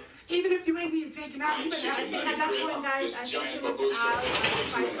it. Even if you ain't being taken out, you better I have think at that point, guys, I think he was out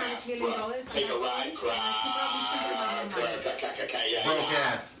 $500 million. Take a ride, Broke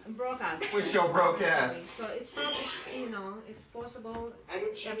ass. Broke ass. Which show broke ass. So it's probably, you know, it's possible.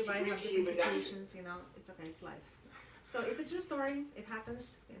 Everybody have different situations, you know. It's okay, it's life. So it's a true story. It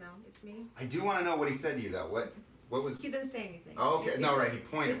happens, you know. It's me. I do want to know what he said to you, though. What was? He didn't say anything. Oh, okay, no, right. He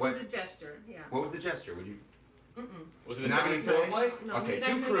pointed. It was a gesture. Yeah. What was the gesture? Would you? Was it You're not Italian gonna say? foreplay? No, Okay, he too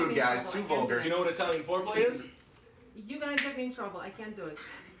definitely crude, made guys. trouble. Too I can't vulgar. Do you know what Italian foreplay is? You're gonna get me in trouble. I can't do it.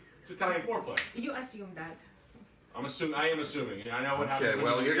 It's Italian foreplay. You assume that. I am assuming. I know what happens. Okay, when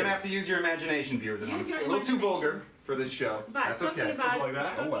well, you you're assume. gonna have to use your imagination, viewers. And I'm Use a your little too imagination. vulgar for this show. But That's talking okay. about, like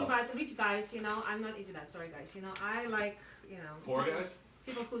that? talking well. about rich guys, you know, I'm not into that. Sorry, guys. You know, I like, you know, Poor guys?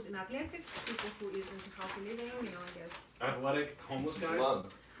 people who's in athletics, people who is into healthy living, you know, I guess. Athletic, homeless guys?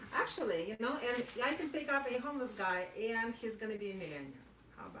 Loves. Actually, you know, and I can pick up a homeless guy and he's gonna be a millionaire.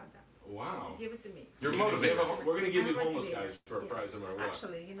 How about that? Wow. Give it to me. You're We're motivated. gonna give you I'm homeless motivated. guys for a prize no matter what.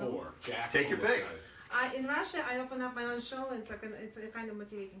 Actually, you know. 4 Jack Take your homeless pick. guys. In Russia, I open up my own show. It's like it's a kind of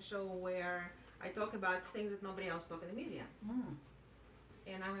motivating show where I talk about things that nobody else talks in the media.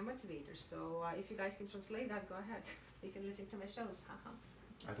 And I'm a motivator. So if you guys can translate that, go ahead. You can listen to my shows.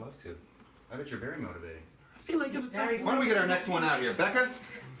 I'd love to. I bet you're very motivating. I feel like it's Why don't we get our next one out here? Becca?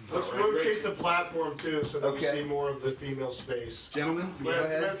 Let's rotate the platform too, so that we see more of the female's face. Gentlemen, We go have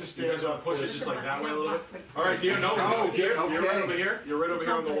ahead. to You stand guys want up. to push it just like that way a little bit? Alright, here, no, Oh, here, okay. you're right over here. You're right over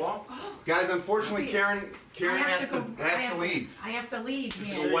here on the wall. Guys, unfortunately, Karen I has go- to leave. I have to leave,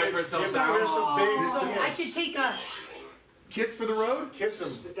 man. She'll wipe herself Give down. Chris a big So I kiss. should take a. Kiss for the road? Kiss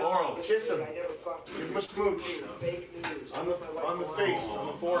him. Oral. Kiss him. Give him a smooch. On the face, on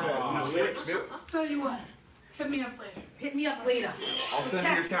the forehead, on the lips. I'll tell you what. Hit me up later. Hit me up later. I'll send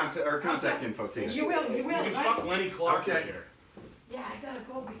you your contact info to you. You will, You can right? fuck Lenny Clark Okay. later. Yeah, I gotta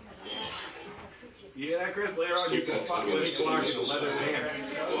go because I gotta fix it. You hear that, Chris? Later on, you can fuck Lenny Clark in the leather pants.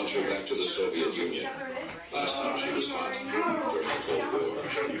 Launch her back to the Soviet Union. Last time she was hot during the Cold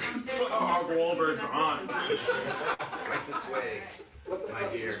War. Mark Wahlberg's aunt. Right this way, my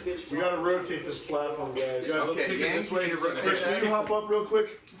dear. We gotta rotate this platform, guys. Guys, let's Okay, kick it gang, this way. can you rotate Chris, can you hop up real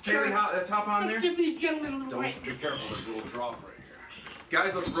quick? Taylor, top on Let's there. give these gentlemen a little break. Be careful, there's a little drop right here.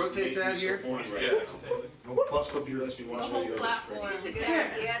 Guys, let's rotate that here. Yeah. Don't bust up your watch video. It's a good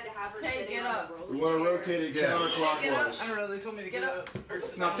idea to have her sitting on the roller We wanna rotate it Yeah. counterclockwise. know, they told me to get up.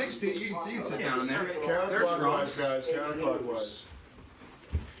 Now take a seat. You can sit down in there. They're strong. Counterclockwise, guys, counterclockwise.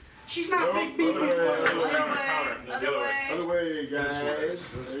 She's not Nope, big beefy. other way, other way. The other way. Other way,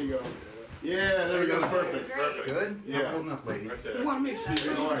 guys. There you go. Yeah, there we go. That's perfect. Perfect. Good? Yeah. Not holding up, ladies. Right You there. want to make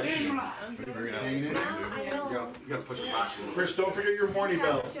some Alright. damn right. Hanging in. I know. You gotta push it back. Chris, don't forget your horny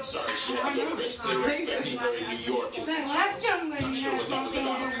belt. Sorry, she had to get Chris to respecting her in New York. That last young lady Not sure what that was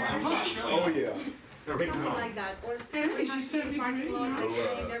about. Body Oh, clam. yeah. Something like that. Or it's Hey, she's 53, you know.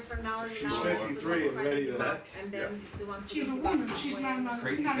 staying there for an hour and an She's hour. 53 and ready to And then the one She's a woman. She's not a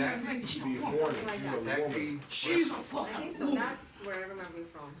Crazy not a taxi. lady. She's a be woman. horny. like She's a that. woman. Taxi. She's a I fucking think so. woman. That's where I remember you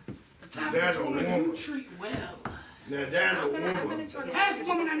from. The type That's of a woman woman. you treat well. Now, that's a I'm woman. gonna try to That's the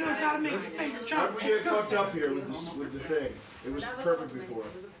woman that knows how to make your finger How chop. did we get fucked up here with the thing? It was That was perfect awesome. before.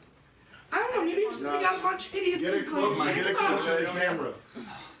 I don't know. Maybe just we got a bunch of idiots Get in it closer, close. get it closer to the camera.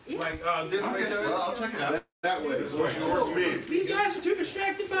 Like, this way, Okay, Joe? well, I'll check it out. That way. This way. Towards me. These guys are too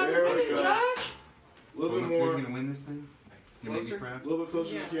distracted by the There we women, go. Josh. A little bit You're more. gonna win this thing? You make me A proud? little bit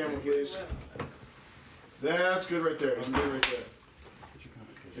closer to the camera, please. That's good right there. You can do it right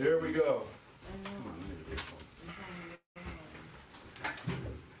there. There we go. Come on, let me do this.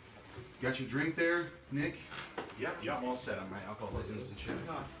 Got your drink there, Nick? Yep, I'm all set on my alcoholism's in check.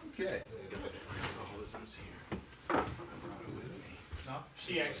 Okay. My alcoholism's here. I brought it with me. No,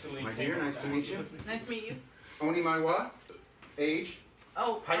 she actually. My dear, nice to meet you. Nice to meet you. Oni my what? Age?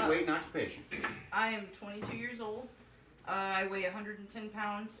 Oh, Height, weight, and occupation. I am 22 years old. I weigh 110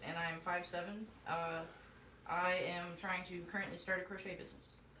 pounds, and I am 5'7". I am trying to currently start a crochet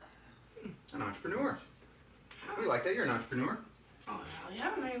business. An entrepreneur. We like that. You're an entrepreneur. Oh, hell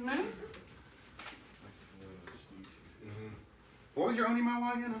yeah, man. What was your Oni my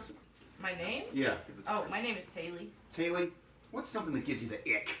what again? My name? Yeah. Oh, my name is Taylor. Taylor, what's something that gives you the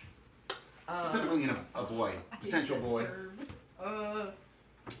ick? Specifically in a boy, potential boy. I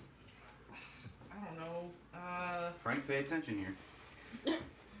don't know. Frank, pay attention here.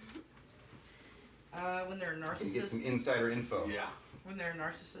 When they're a narcissist. You get some insider info. Yeah. When they're a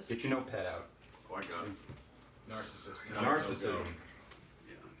narcissist. Get your notepad out. Oh, I got it. Narcissist. Narcissism.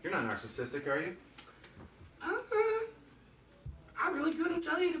 Yeah. You're not narcissistic, are you? I really couldn't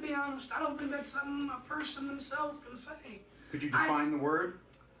tell you, to be honest. I don't think that's something a person themselves can say. Could you define the word?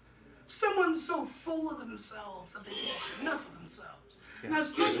 Someone's so full of themselves that they can't get enough of themselves. Yeah. Now,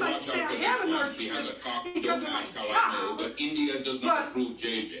 some might say I am a narcissist because of my job, but India does not approve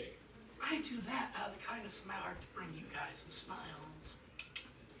JJ. I do that out of the kindness of my heart to bring you guys some smiles.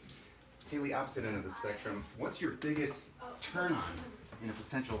 Taylor, opposite end of the spectrum, what's your biggest turn on in a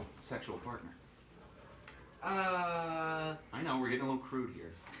potential sexual partner? I know, we're getting a little crude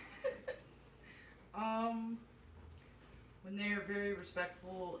here. When they're very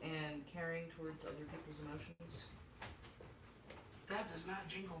respectful and caring towards other people's emotions. That does not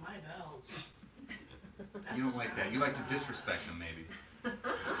jingle my bells. You don't like that. You like to disrespect them, maybe. I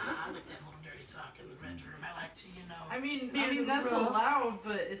like that little dirty talk in the bedroom. I like to, you know. I mean that's allowed,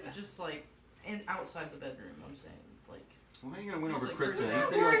 but it's just like outside the bedroom. I'm saying, like. Well, how are you gonna win over like Kristen? We're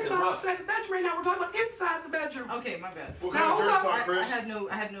not worried about outside the bedroom right now. We're talking about inside the bedroom. Okay, my bad. What kind of dirty talk, Chris? I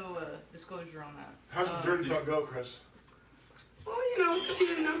had no disclosure on that. How's the dirty talk go, Chris? Well, you know, it could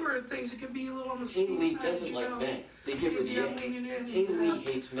be a number of things. It could be a little on the sweet Taylor side, doesn't you like know. men. They give her the Maybe I'm ick. leaning in. Taylor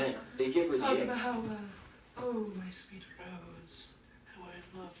hates men. They give her Talk the about ick. how, oh, my sweet rose, how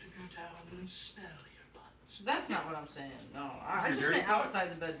I'd love to go down and smell your butt. That's not what I'm saying. No, I your just dirty meant talk?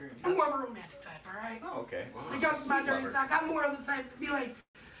 outside the bedroom. I'm more of a romantic type, all right? Oh, okay. Because of my dirty talk, I'm more of the type to be like,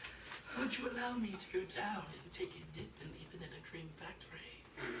 would you allow me to go down and take a dip in the vanilla cream factory?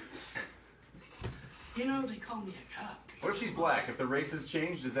 You know, they call me a cop. What if she's black? If the race has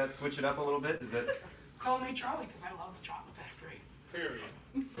changed, does that switch it up a little bit? Does that? Call me Charlie, because I love the chocolate factory. Period.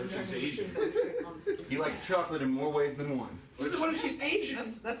 Or she's Asian. He likes chocolate in more ways than one. So what if she's Asian?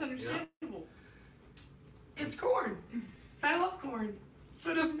 That's understandable. It's corn. I love corn. So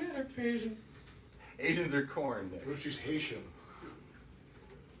it doesn't matter if they're Asian. Asians are corn. What if she's Haitian?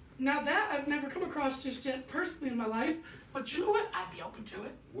 Now that I've never come across just yet personally in my life, but you know what? I'd be open to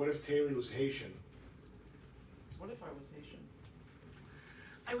it. What if Taylor was Haitian? What if I was Haitian?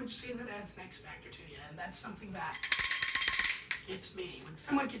 I would say that adds an X factor to you, and that's something that gets me. When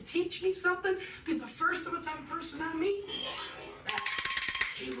someone can teach me something, be the first of a type of person I meet, that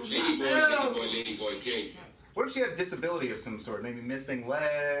jingles my bells. Lady boy, JJ. What if she had a disability of some sort? Maybe missing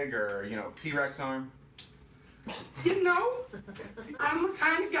leg or, you know, T-Rex arm? You know, I'm the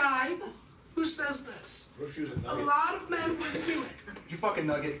kind of guy who says this. What if she was a A nugget? lot of men wouldn't do it. You fucking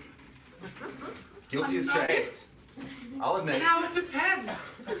nugget. Guilty A as nugget? charged. I'll admit. Now it depends.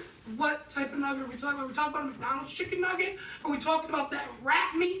 What type of nugget are we talking about? Are we talking about a McDonald's chicken nugget? Are we talking about that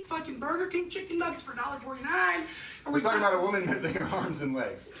rat meat fucking Burger King chicken nuggets for $1.49? Are We're talking about a woman missing her arms and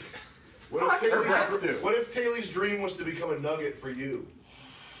legs. What if, Her breasts too. what if Taylor's dream was to become a nugget for you?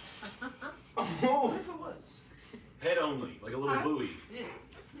 What if it was? Head only, like a little buoy. Yeah.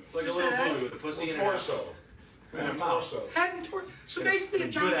 Like a little buoy with a pussy in a torso. And a mouth. Torso. Head and torso. So And a basically a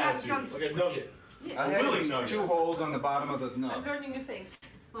good giant attitude. gun Like a situation. nugget. Yeah. A head willing is nugget. 2 holes on the bottom of the I'm nub. learning new things.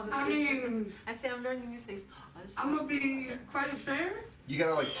 I mean, I say I'm learning new things. Honestly. I'm gonna be quite fair. You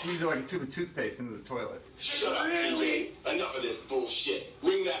gotta like squeeze her like a tube of toothpaste into the toilet. Shut up, TJ. Enough of this bullshit.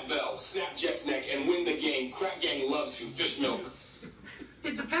 Ring that bell, snap Jet's neck, and win the game. Crack Gang loves you, fish milk.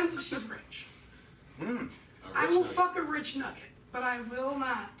 It depends if she's rich. Mm. I will fuck a rich nugget, but I will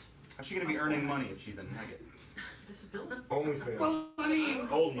not. How's she gonna be earning money if she's a nugget? Disability. OnlyFans. Well, I mean,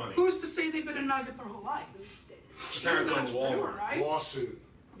 Old money. who's to say they've been a nugget their whole life? She's an Parents on the wall. entrepreneur, right? Lawsuit.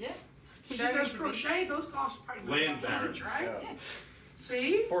 Yeah. She does crochet, those cost probably Land about that much, barons. right? Yeah.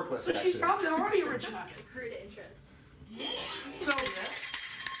 See? Forklift So she's accident. probably already a rich nugget. Accrued interest. So,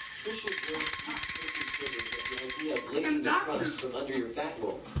 Fish is really the idea of And licking the doctors- crust from under your fat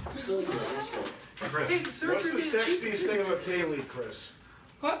rolls. Still your asshole. hey, What's surgery the is cheap. sexiest thing about Taylor, Chris?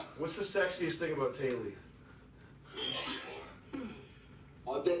 What? What's the sexiest thing about Taylor?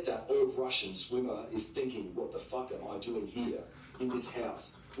 I bet that old Russian swimmer is thinking, what the fuck am I doing here in this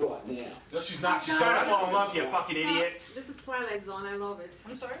house right now? No, she's not. She's trying to fall in love, you fucking idiots. This is Twilight Zone. I love it.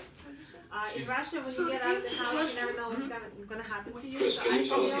 I'm sorry? What did you say? In Russia, when you get out of the house, you never know what's gonna happen to you. Chris, So can I you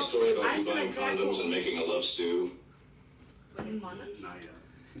tell us feel- the story about I you feel buying like they're condoms cool. and making a love stew? Buying condoms? Not yet.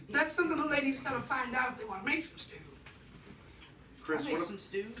 That's something the ladies gotta find out if they want to make some stew. Chris, I'll what make if some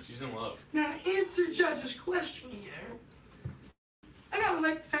stew. She's in love. Now, to answer Judge's question here, I gotta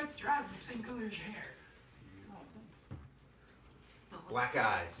like the fact that your eyes are the same color as your hair. Black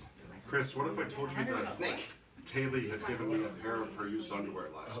eyes. Chris, what if I told you that Snake. Taylor had given me a pair of her used underwear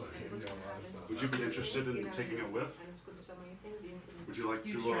last night? Would you be interested in taking a whiff? Would you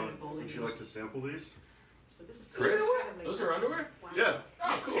like to sample these? Chris? Those are underwear? Yeah.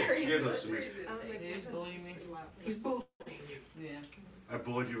 Oh, cool. He gave those to me. He's bullying me. He's bullying you. Yeah. I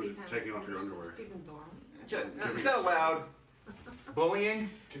bullied you with taking off your underwear. Is that allowed? Bullying?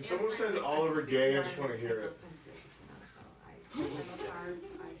 Can someone send Oliver gay? I just want to hear it.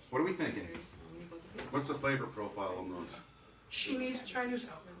 What are we thinking? What's the flavor profile on those? She needs to try new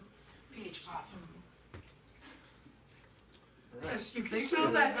soap. pH off. Yes, you can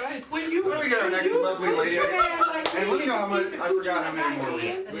smell that. When you, well, we got our next lovely lady. And let me know how much. I forgot how many more we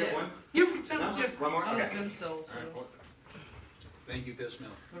have. We have one? You can tell the difference. One more? Okay. Thank you, fish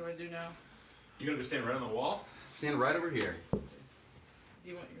milk. What do I do now? You gonna go stand right on the wall? Stand right over here. Do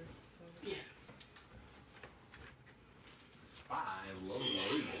you want your... Yeah. I love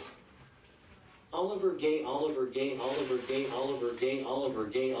ladies. Oliver Gay, Oliver Gay, Oliver Gay, Oliver Gay, Oliver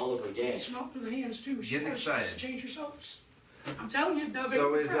Gay, Oliver Gay. Smell through the hands too. Getting excited. Change your soaps. I'm telling you, Dove.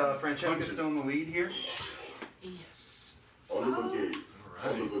 So is Francesca still in the lead here? Yes. Oliver Gay.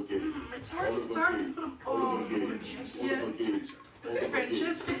 Oliver Gay. It's hard to put them all over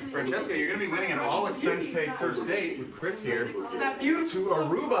Francesca, you're going to be winning an all-expense-paid first date with Chris here that beautiful to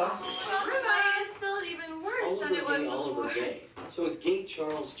Aruba. Aruba is still even worse than it was before. Oliver Gay. So is Gay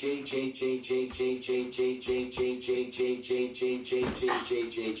Charles J J J J J J J J J J J J J J J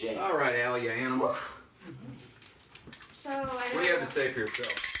J J. All right, Allie, you animal. So What do you have to say for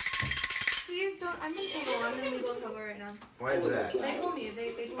yourself? Please don't. I'm in trouble. I'm in legal trouble right now. Why is that? They told me.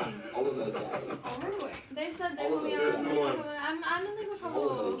 They told me. Oliver Gay. Oh, really? They said they told me I was in legal trouble. I'm in legal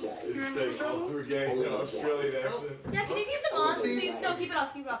trouble. You're in legal trouble? Oliver Gay, Australian accent. Yeah, can you keep them on, please? No, keep it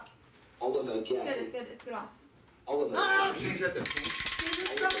off. Keep it off. Oliver It's good. It's good. It's good off. Oliver Change that to pink.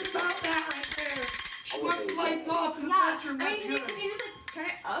 There's something about that right there. She wants the lights off in the bedroom. I That's mean, good. can you just like turn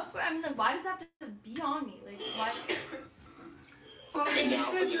it up? I mean, like, why does it have to be on me? Like, why? Well, And you now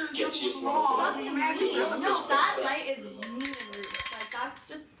said for the you're sketchiest in one. trouble. Imagine No, that light is mean and rude. Like, that's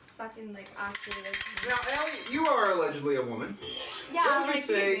just fucking like actually like. Now, Allie, you are allegedly a woman. Yeah, What would you like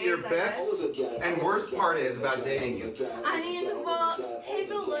say these your days, I best guess. and worst part is about dating you? I mean, well,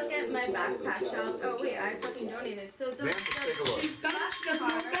 take a look at my backpack shop. Oh wait, I fucking donated. So the. Vance, take a look. She's done. She doesn't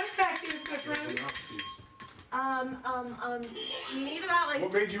know what backpack is, my friend. You need about like.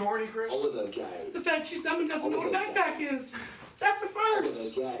 What made you horny, Chris? Oliver Gay. The fact she's dumb and doesn't know what a backpack is. That's a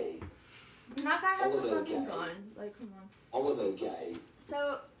first. Oliver Gay. That guy has a Oliver fucking Gay. gun. Like, come on. Oliver Gay.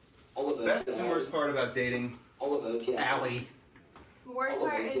 So, Oliver Best Gay. and worst part about dating Oliver Gay. Allie. worst Oliver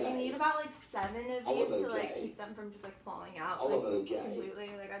part is Gay. you need about like 7 of these Oliver to like Gay. keep them from just like falling out Oliver like Gay. completely.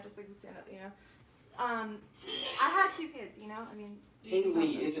 Like I just like stand up, you know. I had 2 kids, you know. I mean. Taylor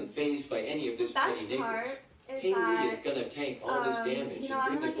Lee isn't fazed by any of this The best petty part niggers. is Taylor Lee is that, gonna tank all this damage you know,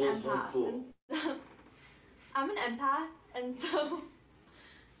 and I'm bring like the an gold home empath, cool. and so I'm an empath, and so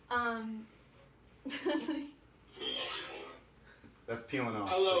That's peeling off.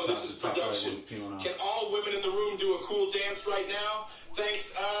 Hello, The this is top right production. one's peeling off. Can all women in the room do a cool dance right now?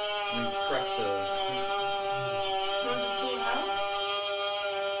 Thanks. Means press the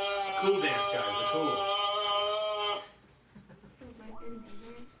Cool dance, guys. A cool.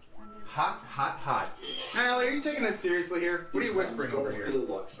 hot, hot, hot. Now, Allie, are you taking this seriously here? What are you whispering over here? Feel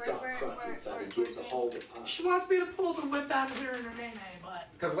like stuffed crusty fatty gets a hold of her. She wants me to pull the whip out of here in her nene, but.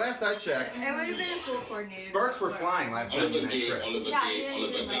 Because last I checked, it would have been a cool coordinator. sparks were flying last time you met Chris. Yeah, he didn't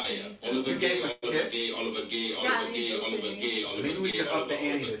even like me. You gave him a kiss? Yeah, he ghosted me. Maybe we could up the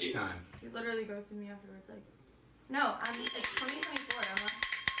ante this time. He literally ghosted me afterwards. Like, no, I'm like 2024. I'm not.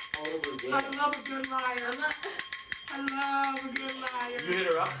 I love a good liar. I'm not. I love a good liar. You hit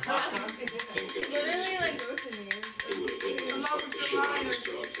her up? He literally like ghosted me. I love a good liar.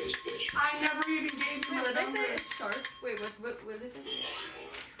 I never even gave him Wait, a what did number. they say? A shark? Wait, what did they say?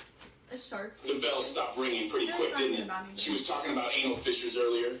 A shark? The bell stopped ringing pretty quick, didn't it? She was talking about anal fissures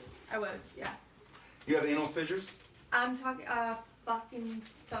earlier. I was, yeah. You have anal fissures? I'm talking, fucking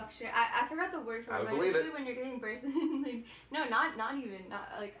fuck shit. I forgot the word for I it, would but believe usually it. when you're giving birth, like, no, not even,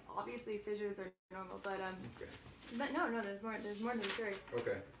 like, obviously fissures are normal, but, but no, there's more to the story.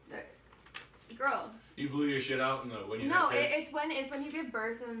 Okay. Girl. You blew your shit out when you No, had kids? it's when you give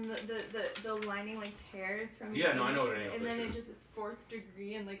birth and the lining like tears from Yeah, the no, I know anus, what an anal and then fissure it is. just it's 4th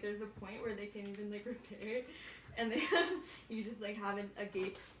degree and like there's a point where they can't even like repair it, and they you just like have a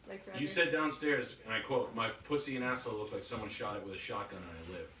gape like forever. You said downstairs, and I quote, "My pussy and asshole looked like someone shot it with a shotgun and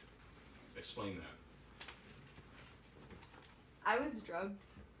I lived." Explain that. I was drugged.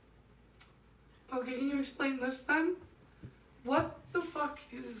 Okay, can you explain this then? What the fuck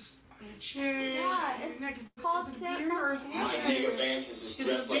is on your chin? Yeah, on your neck? it's called Is it a beard or is it Mike Nigga Vances is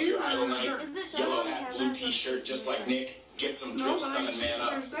dressed like your idol night. Is it Yellow showing hat, the blue camera? t-shirt, just like Nick. Get some No, drip, but son, I and man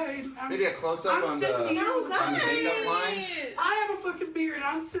up. Maybe a close-up on the makeup line. I have a fucking beard and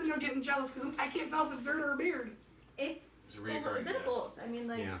I'm sitting there getting jealous because I can't tell if it's dirt or a beard. It's It's a a reoccurring bit of yes. both. I mean,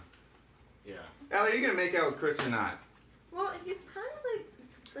 like, Yeah. Allie, are you gonna make out with Chris or not? well, he's kind of like.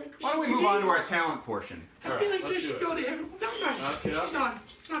 Why don't we move on to our talent portion? I feel like this should go to him. No, Let's get up. she's done.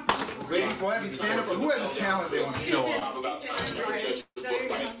 She's not Ladies, we'll have you stand up. Who has a talent they want to show off? About time to judge a book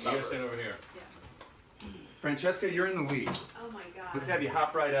by its You gotta cover. stand over here. Francesca, you're in the lead. Oh my god. Let's have you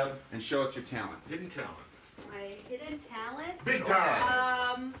hop right up and show us your talent. Hidden talent. My hidden talent? Big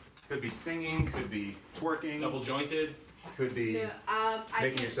time. Um, Could be singing, could be twerking. Double jointed. Could be no, I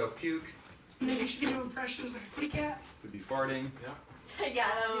making can, yourself puke. Maybe she can do impressions like a kitty cat. Could be farting. Yeah. Yeah,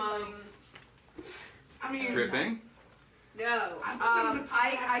 that'd be I mean, Stripping. no.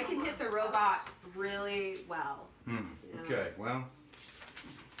 I can hit the robot really well. Okay, well.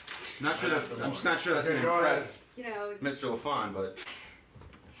 Not sure that's. I'm just not sure that's Okay, gonna go impress You know, Mr. LaFawn, but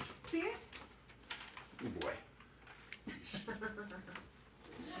see it? oh boy.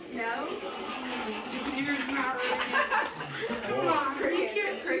 No? your beard's not ready. Come on, you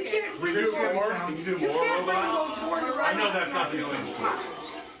can't bring Can you those- do more? Can you do you more can't bring robot? those border I know rights that's not the to only my- one.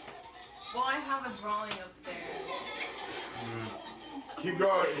 Well, I have a drawing upstairs. Keep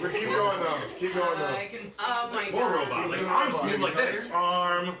going. Keep going though. Keep going though. I can see. Oh my More god. robot. Like arms move like this.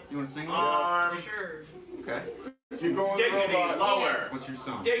 Arm. You want to sing? Arm. Sure. Okay. Keep going. Dignity. Robot. Lower. What's your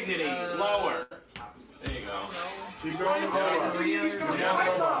song? Dignity. Lower. There you go. Keep going.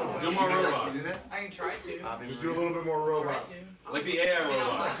 Robot. Do more robot. Do that? I can try to. Just do a little bit more robot. Like the AI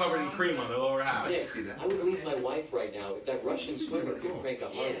robots covered in cream on their lower half. Nick, I would leave my wife right now if that Russian swimmer could crank a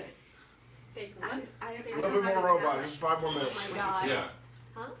Harley. I A little bit more robot. Just 5 more minutes. Oh my god. Yeah.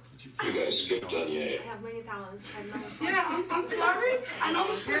 Huh? You guys skipped on your I have many talents. Yeah, I'm sorry. I know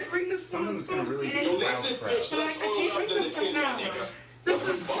I'm supposed to bring this one. Someone's gonna really But be I loud this crowd. bitch looks can't rolled bring up in the this one tin now. nigga. This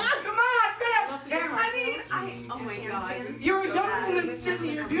is come on, get talent. I mean, oh my god. You're a young woman sitting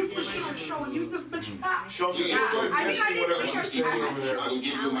here, beautiful shit I'm showing you. This bitch fat. Show us your whatever she's saying over there. I will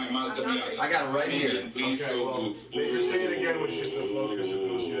give you my malta miata. I got it right here. Okay, well, maybe say it again when she's the focus if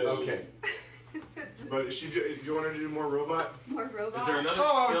it was good. Okay. But do you want her to do more robot? More robot. Is there another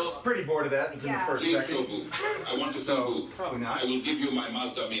Oh, I skill? was pretty bored of that in the Yeah. first Please, second. Tobu. I want to So, Tobu. probably I not. will give you my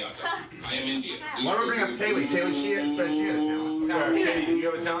malta miata. I am Indian. Why don't we bring up Taylor? Taylor, she said she had a talent. Talent. Teddy, you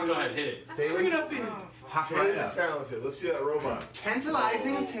have a talent? Go ahead, hit it. Bring it Taylor, up here. hop right Taylor's up. talented. Let's see that robot.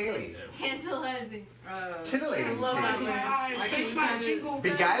 Tantalizing Taylor. Tantalizing. Titillating Close my Taylor. eyes, make my jingle bells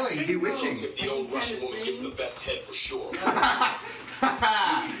Beguiling, jingle. bewitching. If the old Russian woman gives the best head for sure.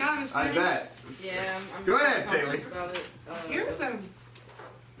 I bet. Yeah, I'm Go ahead, conscious Taylor. about it. Let's hear them.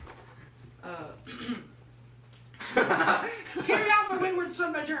 Carry out my wayward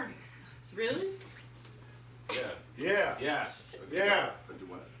son by journey. Really? Yeah. Yeah. Yes. Yeah.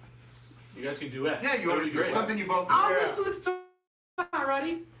 You guys can duet. Yeah, you want to do something you both do. I'll Yeah. whistle the guitar,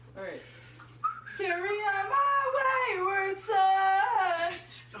 ready? Alright. Carry on my wayward son.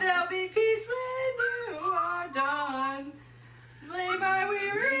 There'll be peace when you are done. Lay my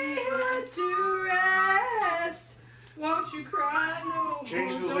weary head to rest. Won't you cry no more?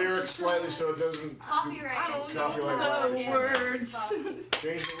 Change the lyrics slightly so it doesn't Copyright. copyright. The words.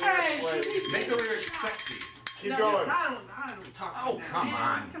 Change the lyrics slightly. Make the lyrics sexy. Keep going. I don't talk. Oh, like that. come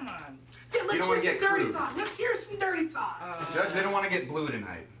on. Come on. Yeah, You let's don't hear wanna some get dirty crude. talk. Let's hear some dirty talk. Judge, they don't want to get blue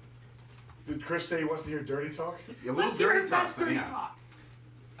tonight. Did Chris say he wants to hear dirty talk? A little Let's hear dirty your talk. best dirty Yeah.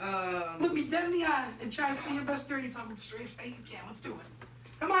 talk. Look me dead in the eyes and try to say your best dirty talk with the straightest face you can. Let's do it.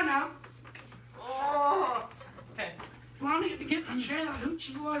 Come on now. Oh. Okay. You want me to get the chair, the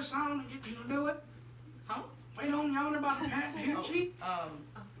hoochie voice on and get you to do it? Huh? Wait on yonder about the pat and hoochie.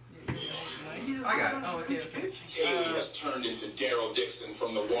 I got it. Oh, okay. Taylor has turned into Daryl Dixon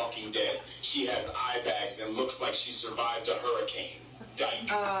from The Walking Dead. She has eye bags and looks like she survived a hurricane. Dyke.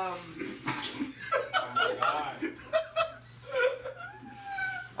 Oh my god.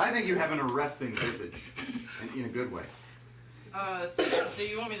 I think you have an arresting visage, in a good way. So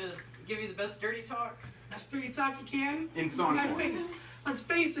you want me to give you the best dirty talk? Best dirty talk you can? In song my form. face. Let's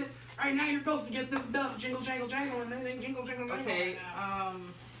face it, right now you're supposed to get this bell, jingle, jangle, jangle, and then jingle, jingle, jangle. Okay,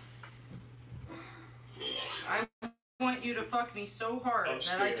 I want you to fuck me so hard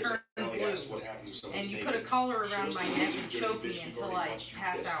that I turn blue, and you put a collar around my neck and choke me until I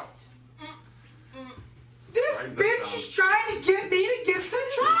pass out. This bitch is trying to get me to get some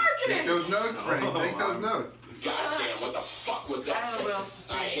charges. Take those notes, Frank. Take those notes. Goddamn, what the fuck was that? I don't know what else to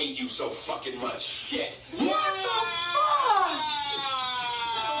say. I hate you so fucking much. Shit. What the fuck?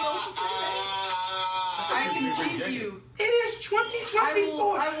 I can please you. It is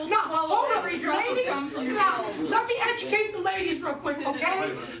 2024. I will now, swallow hold every up, drop of ladies. cum from your Now, balls. let me educate the ladies real quick,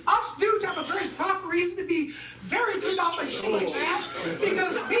 okay? Us dudes have a very proper reason to be very turned off by shit like that.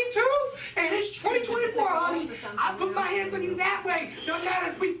 Because me too, and it's 2024, honey. I put my hands on you that way. No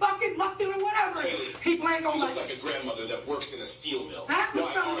matter if we fucking lucky or whatever. People ain't gonna You like look like a grandmother that works in a steel mill. that. Was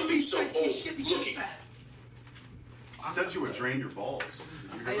Why probably are the you so sexiest old shit you just looking? said. She said she would drain your balls.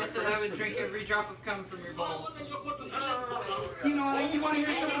 I just said I would drink every drop of cum from your balls. You know what? You want to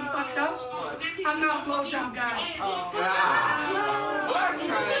hear something fucked up? I'm not a blowjob guy. I'm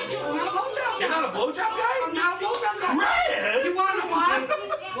trying. I'm not a blowjob guy. You're not a blowjob guy? I'm not a blowjob guy. Chris! You want to know why?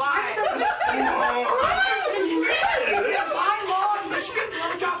 Why? By law in Michigan,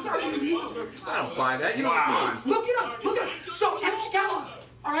 blowjobs are illegal. I don't buy that. You don't come on. Look it up. Look it up. So, MC Calla,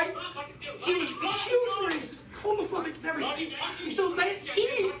 all right? He was huge racist, homophobic, and everything. So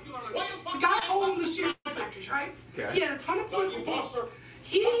the guy owned the cereal factories, right? Okay. He had a ton of political people.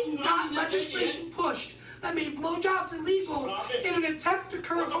 He got legislation pushed that made blowjobs illegal in an attempt to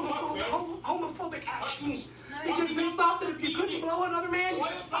curb homophobic actions. Because they thought that if you couldn't blow another man, you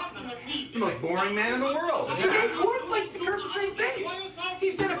couldn't fuck another man. The most boring man in the world. He made cornflakes to curb the same thing. He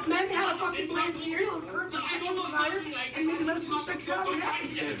said if men had a fucking bland cereal, it would curb their sexual desire and maybe let us know sexuality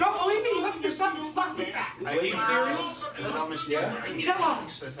happen. Don't believe me? Look this up. It's fucking fact. Blade cereals? Yeah.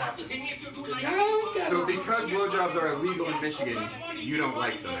 Kellogg's. So because blowjobs are illegal in Michigan, you don't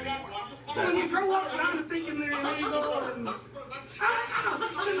like them anymore. Is When you that- grow up around and thinking they're illegal, and I don't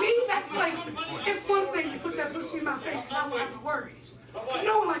know. To me, that's like, it's one thing to put that pussy in my face because I don't have no worries. But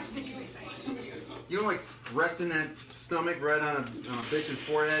no one likes to dick in their face. You don't like resting that stomach right on a bitch's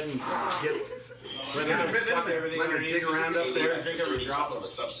forehead and let her dig around up there. Drink every drop of a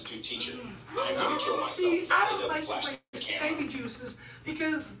substitute teacher. I'm gonna kill myself. See, if I it don't doesn't like flash to the waste camera. baby juices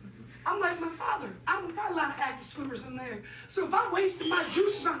because I'm like my father. I don't got a lot of active swimmers in there. So if I'm wasting my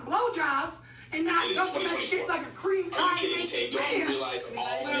juices on blowjobs and not It is dumping that 2024. shit like a cream Are you pie kidding, Tay? naked Don't you man, realize all the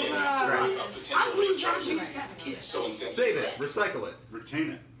well, of potential I'm rape losing charges? juices to have a kid. So insensitive. Save it. Recycle it.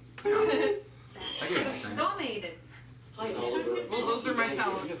 Retain it. I get it. Donate it. Hi, Oliver. Well, those are my Nice to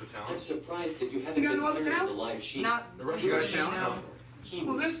talents. meet you. She has a talent. I'm surprised that you haven't You got been no other carrying the talent? live sheet. Not The Russian You got a version. talent?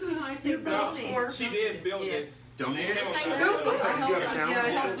 Well, this is your bill's for. She did build Yes. this. Donate it? Build I this? You helped, got a talent? yeah, I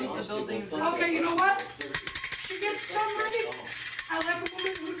helped with the building. Okay, you know what? She gets somebody. I like a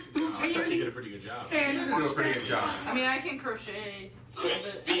woman who's I thought you did a handy pretty good job. and You do a pretty good job. I mean, I can crochet.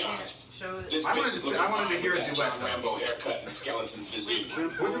 Chris, but I be can't honest. show it. This I wanted bitch to is say- looking I wanted to fine hear a with that duet, John though. Rambo haircut and skeleton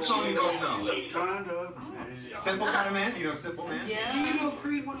physique. What's the song you don't Classy know? lady. Kind of. Simple kind of man? You know Simple Man? Do Yeah. you know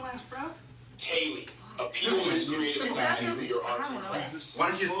Creed One Last Breath? Taylor, appeal his creative Is that side the- to your I arts don't and know. crafts. Why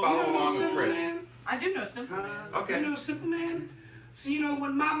don't you just follow along with Chris? Man? I do know Simple Man. Okay. You know Simple Man? So you know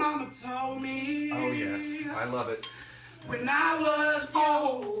when my mama told me. Oh yes, I love it. When I was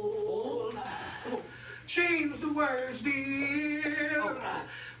old, change the words, dear,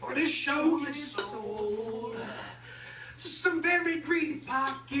 or this show gets sold to some very greedy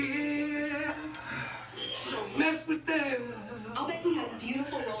pockets. So don't mess with them. Alvin has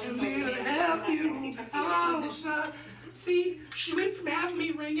beautiful rolling And hills they'll in help that you. sexy tuxedo. Oh, son. See, she went from having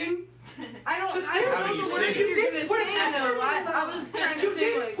me ringing. I don't So know How do you the sing words it? you're gonna Put it sing back though. there. I was trying to You sing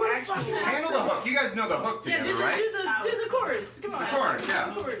did like put it actual. back. Handle the hook. You guys know the hook Yeah, together, do right? the chorus. Come on. The chorus,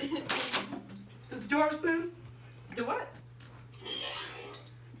 yeah. The chorus. It's Doris then. Do what?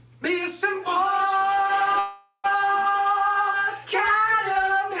 Be a simple kind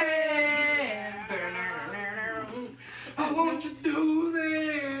of man. I want you to do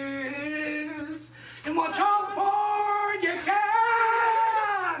this and watch all the porn you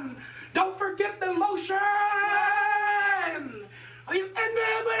can. Don't forget the lotion. Are you in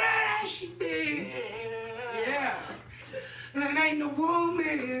there with that she did? Yeah. And ain't no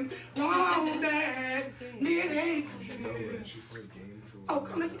woman want that knit ankles. Oh,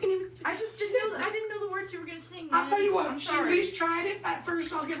 come on. I just didn't know. I didn't know the words you were gonna sing. I'll tell you I'm what. She at sorry. least tried it. At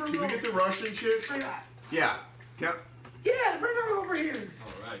first, I'll give her a Can we roll. get the Russian chick? Try that. Yeah. Yep. Yeah, bring her over here.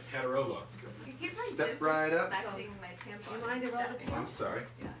 All right, Katarova. You keep like Step right up. disrespecting my tampon. Reminded all the Oh, I'm sorry.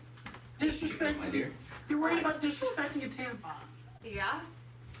 Disrespect. My dear. You're worried about disrespecting a tampon. Yeah?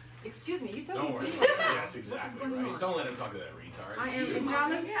 Excuse me, you Don't talking worry. to me? Yes, exactly What's going right. on? Don't let him talk to that retard. I It's am you. a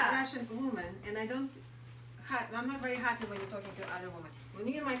jealous Yeah. Russian woman, and I'm not very happy when you're talking to other women. When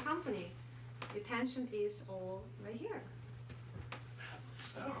you're in my company, the tension is all right here.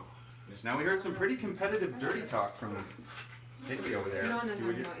 So, Now we heard some pretty competitive dirty talk from Digby over there. No, You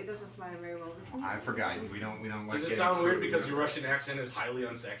were- it doesn't fly very well with me. I forgot. We don't like does it getting sound weird blue. because your Russian accent is highly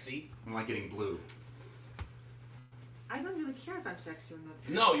unsexy? I don't like getting blue. I don't really care if I'm sexy or not.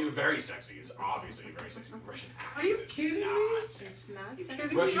 No, you're very sexy. It's obviously a very sexy Russian accent. Are you kidding me? Not sexy. It's not You sexy.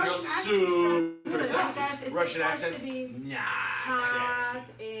 kidding? Russian girls super Good. sexy. It's Russian supposed accents to be not hot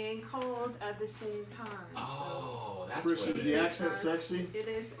sexy. and cold at the same time. Oh, that's Chris, what is it the is. accent sexy? It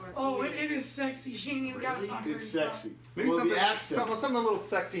is or Oh, is. it is sexy. She ain't even got to talk to It's herself. sexy. Maybe Well, something, the accent. something a little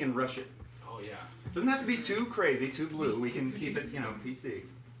sexy in Russian. Oh yeah. Doesn't have to be too crazy, too blue. We can keep it, PC.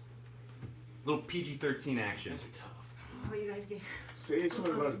 Little PG-13 action. Those are tough. How you guys get? Say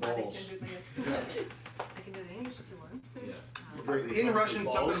something about his balls. I can do the English if you want. Yes. In Russian,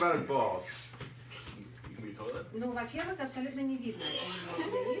 something about his balls. You can be a toilet. Ну, во-первых, абсолютно не видно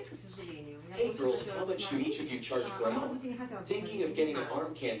яиц, к сожалению. Hey girls, how much do each of you charge per hour? Thinking of getting an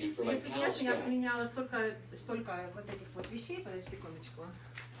arm candy for my Если pal честно, я stack. поменяла столько вот этих вот вещей. Подожди секундочку.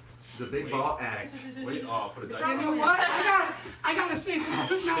 He's a big ball addict. Wait, oh, put a You diaper know on. what? I gotta say this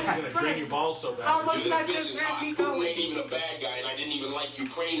is not She's gonna drain your balls so bad. How much This did I bitch just is grab hot. me Putin going? ain't even a bad guy, and I didn't even like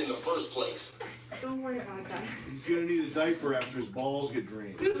Ukraine in the first place. Don't worry about that. He's gonna need a diaper after his balls get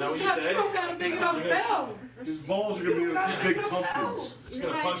drained. This that what you is said? You don't got a big enough You're gonna- bell. His balls are gonna be like big pumpkins. She's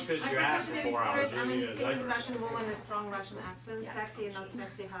gonna punch fist your ass for 4 hours. You're I'm gonna a need a serious diaper. Russian woman, a strong Russian accent, sexy and not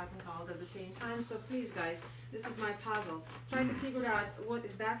sexy, hot and cold at the same time. So please, guys, this is my puzzle. Try to figure out what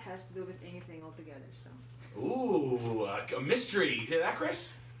is that has to do with anything altogether. So. Ooh, a mystery. You hear that,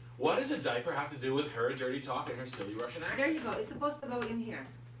 Chris? What does a diaper have to do with her dirty talk and her silly Russian There accent? you go. It's supposed to go in here.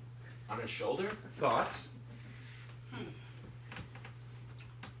 On her shoulder? Thoughts?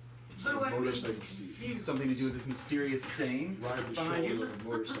 So do I Motorcycle seat. Something to do with this mysterious stain Ride the behind shoulder you? of a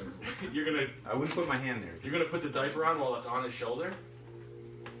motorcycle. You're gonna I wouldn't put my hand there. you're gonna put the diaper on while it's on his shoulder?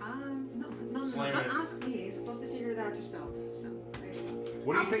 No, Slam it. don't ask me. You're supposed to figure it out yourself. So, there you go.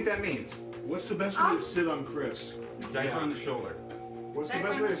 What do you think that means? What's the best way to sit on Chris? Diaper on the shoulder. What's the Diaper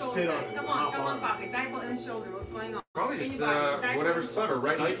best on way to the shoulder, sit on guys. him? Come Hop on, him? Poppy. Diaper on the shoulder. What's going on? Probably just Anybody? Diaper whatever's on clever,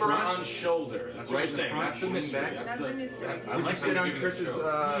 right in Diaper front. on shoulder. That's what Right I'm in saying. front, That's the leaning mystery. back. That's the mystery. I Would you like sit how on you're giving it a Chris's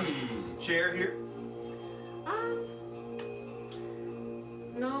show. chair here?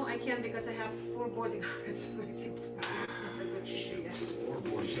 No, I can't because I have 4 bodyguards. It's not a good idea.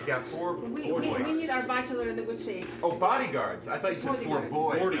 She's got 4 We boys. need our bachelor in the good shape. Oh, bodyguards. I thought you said 4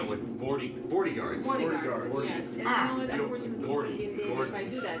 boys. that would- Bodyguards. Bodyguards, yes. And you know what? Unfortunately, Gordy. in danger if I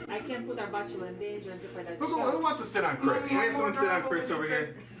do that. I can't put our bachelor in danger until by that Who wants to sit on Chris? Can we have someone sit on Chris over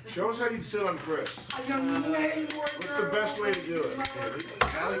here? Show us how you'd sit on Chris. I got way more What's the best way to do it?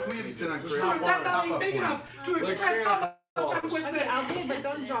 Allie, can we have you sit on Chris? Just hop That on. belly big enough to Like express Santa how much I'm Claus. with Okay, this. I'll do it, but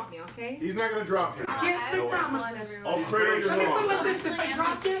don't drop me, okay? He's not gonna drop you. I can't make promises. I'll cradle your Let me put it like mom. this, if I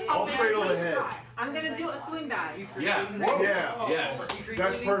drop you, I'll be cradle the able to head. try. I'm gonna do a swing dive. Yeah. Yeah. Yes.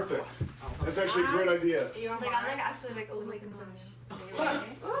 That's perfect. That's actually a great idea. You're Like, I'm like actually like, oh my gosh.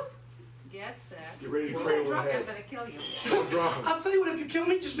 Get set. Get ready to Don't cradle the drop me, I'm head. gonna kill you. Don't drop him. I'll tell you what, if you kill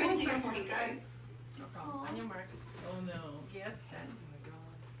me, just make it sex me, guys. No problem. On your mark. Oh no. Get set.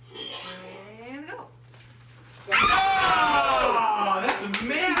 And go. Oh, that's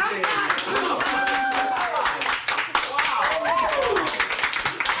amazing!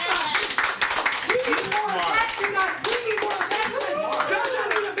 We need more action, we need more action. Josh, I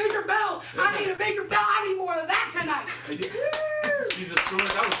need a bigger bell. I need a bigger bell. I need more of that tonight. Jesus,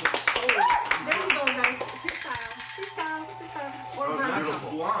 that was so. There you go, guys. Freestyle. Freestyle. Freestyle. Or That was not butterfly. just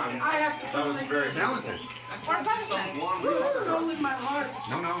blonde. I have to That was very talented. That's Or not just some butterfly. blonde You're girl. stolen my heart.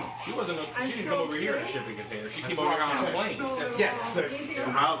 No. She wasn't. I'm She didn't still come over here in a scared. shipping container. She That's came over here on a wrong. plane. Stolen Yes. my Six.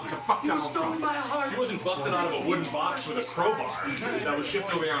 From Hauser. Fuck You Donald stole Trump. my heart. She wasn't busted out of a wooden box with a crowbar that was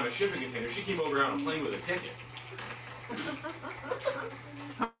shipped over here on a shipping container. She came over here on a plane with a ticket.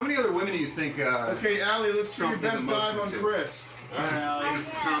 How many other women do you think Okay, Allie, let's see your Trump did best the most dive on to? Chris. Is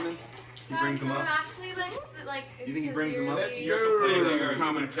this common? He brings them up? I'm actually like You think he brings them up? That's Severely you.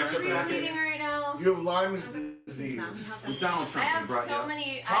 common occurrence. bleeding right now. You have Lyme's disease. With Donald I Trump, he have brought you so up.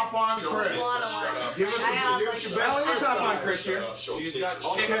 many. Hop on, Chris. Give us I have, your like, best. Allie, let's hop on Chris here. She's got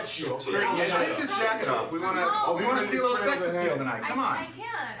I'll chicks. catch you. Yeah, take this jacket off. We want to see a little sex appeal tonight. Come I on.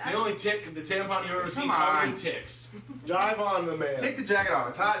 can't. It's the only tick, the tampon you've ever seen Come covered in on. ticks. Dive on the man. Take the jacket off.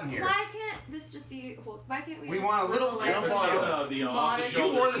 It's hot in here. Why can't this just be wholesome? Why can't we? We just want a little like, sex appeal. The You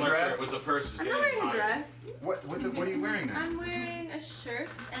off-the-shoulder wore the sweatshirt dress. with the purse is I'm getting not wearing a tight. dress. What are you wearing then? I'm wearing a shirt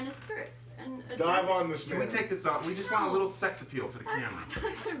and a skirt and a Dive jacket. on this Can man. we take this off? We just want a little sex appeal for the camera.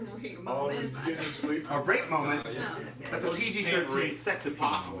 That's a rape Oh, you moment. getting to sleep? A rape moment? No, I'm just kidding. That's a Those can't PG-13 rape. sex appeal.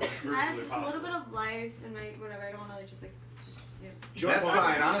 Possible. I have just a little bit of lice in my whatever. I don't want to like just like. That's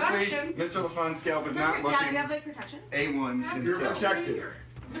fine. Honestly, Protection. Mr. LaFon's scalp is not Yeah, do you looking have like protection? A1 You're himself. protected.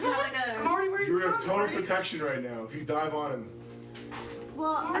 Do you have like I'm a? already wearing You have condom, total right? protection right now. If you dive on him,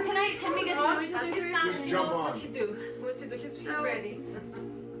 Well, can we get to know each other He's first? not. Just He jump knows on. what to do. What to do. He's So- ready.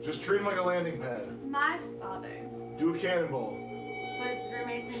 just treat him like a landing pad. My father Do a cannonball. was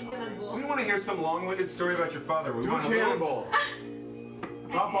roommates in college. We want to hear some long-winded story about your father. We Do a want a little... cannonball.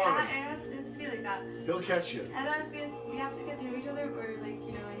 Hop on him. It has to be like that. He'll catch you. I thought it was we have to get to know each other, or like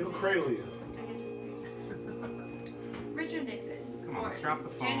He'll cradle you. I can just. Richard Nixon. Come on, let's Born drop the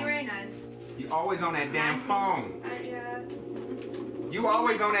phone. January 9th. You always on that damn phone. Yeah. You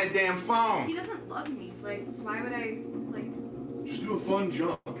always on that damn He phone. doesn't love me. Like, why would I like? Just do a fun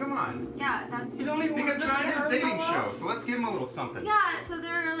jump. Come on. Yeah, that's. You don't even Because want to this try is to his hurt dating someone? show, so let's give him a little something. Yeah, so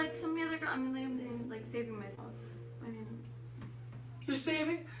there are like so many other girls. I mean, like I'm being, like saving myself. I mean, You're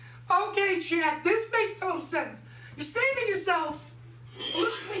saving? Okay, Chad, this makes total sense. You're saving yourself.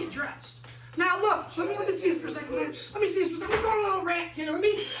 Look at me dressed. Now look, let me see this for a second. Let me see this for a second. Let me go on a little rant here. Let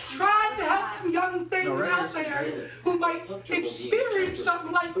me try to help some young things out there who might experience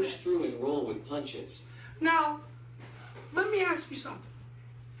something like Push this. through and roll with punches. Now, let me ask you something.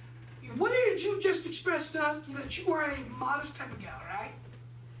 What did you just express to us that you are a modest type of gal, right?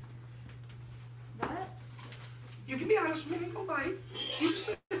 what? You can be honest with me and go bite. You just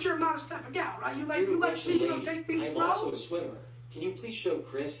said that you're a modest type of gal, right? You like You're a to Russian lady. take things I'm slow. also a swimmer. Can you please show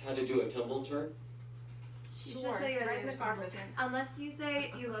Chris how to do a tumble turn? You should show you how to Right in do the a carpet. turn. Unless you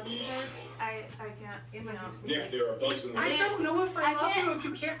say you love me first, I can't. You know. Nick, there are bugs in the I don't know if I love you if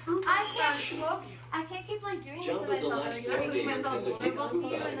you can't prove I that can't- I should love you. I can't keep like doing this Jump to at the myself. last Like, I'm making elevator myself as a vulnerable to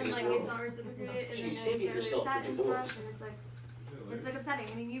you, and then is like wrong. it's not reciprocated, and then She's I saving get really herself upset for and divorce. stuff, and it's like upsetting.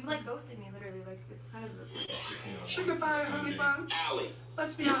 I mean, you've like ghosted me literally. Like it's kind of upsetting. Sugar pie, honey bunch. Allie,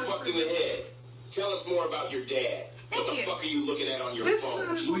 Let's be you're honest. fucked for a in the second. head. Tell us more about your dad. Thank What the you. fuck are you looking at on your This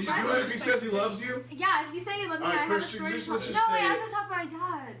phone? is Will you do it if he says he loves you? Yeah, if you say you love me, Alright, I have a Christian, story to just- tell. let's No, just wait, say I have it. to talk about my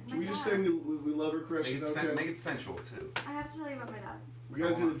dad. Can we just say we love her, Chris? Make Is it, that okay? make it sensual, too. I have to tell you about my dad. We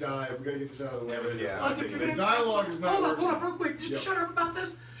gotta do the dive. We gotta get this out of the way. Yeah. Look, if you're The gonna dialogue is not hold working. up, real quick. Just Yeah. shut up about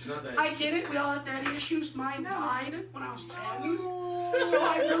this. She's not that I get it. We all have daddy issues. Mine died when I was 10. So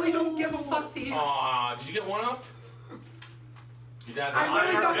I really don't give a fuck to hear. Aw, did you get one upped? Your dad's I really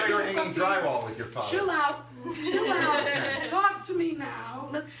I don't heard give you were a hanging fuck to hear. drywall with your father. Chill out. Chill out. Talk to me now.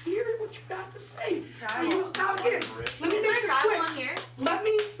 Let's hear what you got to say. Now, you now again. Let me Is make there this drywall quick. on here? Let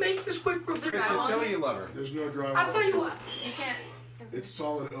me make this quick real quick. Chris, just tell her you love her. There's no drywall. I'll tell you what. You can't. It's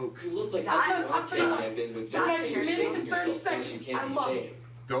solid oak. You look like I'll tell you what. I've been with For the next Vince, you're minute saving and 30 yourself because seconds, you can't I be love saved. you.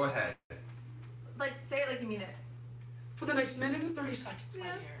 Go ahead. Like say it like you mean it. For the next minute and 30 seconds, my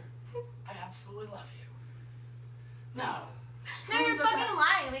dear. I absolutely love you. Now. No, you're fucking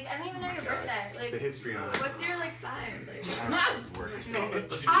lying. Like I don't even know your birthday. The Like history on it. what's your like sign? Like,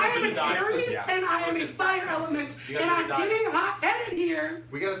 Listen, I you am an dive. Aries Yeah. and I am a Listen. fire element, You and gotta I'm do the dive. getting hot-headed here.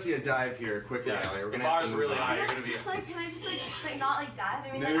 We gotta see a dive here quickly, Yeah, Allie. We're the gonna bar's have to really move on. high. I You're just gonna be. like can I just like not like dive?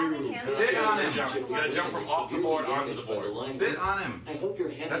 I mean like No. I'm a cancer. Sit on him. You gotta jump from off the board onto the board. Sit on him. I hope you're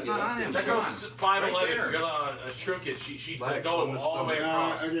having That's not on him. That Come girl's on. 5'11". Right there. You got a shrimp kid. She Legs go on the all the way stomach.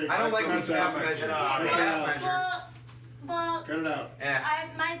 across. Okay, I don't like cut these it half out. measures. Get out. It's a half measure. Well, Cut it out. Eh.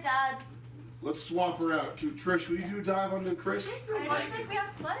 my dad. Let's swap her out. Trish, will you do a dive onto Chris? I just think we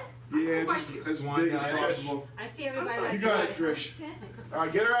have to what? Yeah, just as Swan big as dive. possible. I see everybody You like got it, Trish. All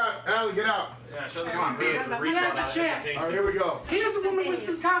right, get her out. Allie, get out. Yeah, show this Come on, one. be it. We got the chance. All right, here we go. Here's a woman with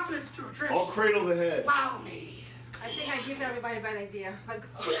some confidence to her, Trish. I'll cradle the head. Wow me. I think I give everybody a bad idea. But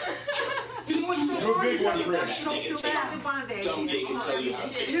You know what's so No funny big one, about Trish. that? You don't feel bad. bondage. Dumb gay can tell you how to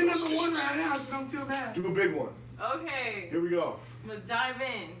fix You're those number one fishes. right now, so don't feel bad. Do a big one. Okay, Here we go. I'm gonna dive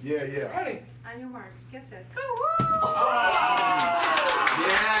in. Yeah, yeah. Ready? On your mark, get set. Go!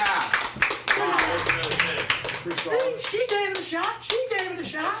 Yeah. Wow, that was really good. Pretty See, solid. she gave it a shot. She gave it a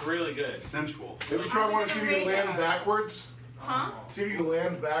shot. That's really good. Sensual. Maybe try one to see if you can land backwards. Huh? See if you can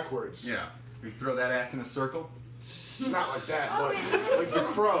land backwards. Yeah. We throw that ass in a circle. Not like that, but like the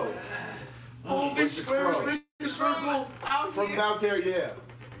crow. Oh, Like big the squares, crow. big circle. Out From here. out there, yeah.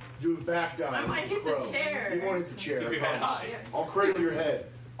 Do a back dive. I might hit the crow. chair. You won't hit the chair. Keep I your head promise. high. I'll cradle your head.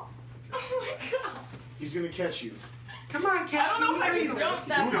 Oh my god. He's gonna catch you. Come on, Cat. I don't know if I can jump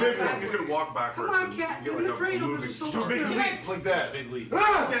that You can walk backwards. Come on, and Cat. get In like the a cradle, moving this is so star. Just make a leap like that. Big leap.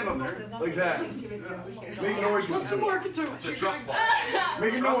 Ah! Stand on there. Like that. Make a noise Put with some it. work into It's a it. trust fall.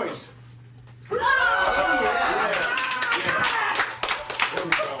 Make a noise.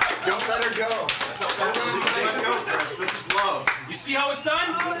 Don't let her go. Let go, Chris. This is love. You see how it's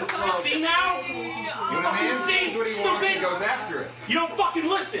done? You see now? You know what I mean? See, This is what he wants. He stupid. goes after it. You don't fucking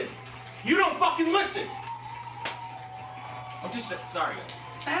listen. You don't fucking listen. I'm just sorry, guys.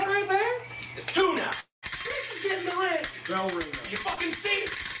 That right there? It's 2 now. This is getting the ring. Bell ringer. You fucking see?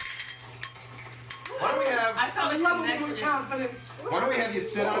 Why don't we have? I felt I like love it connection. with confidence. Why don't we have you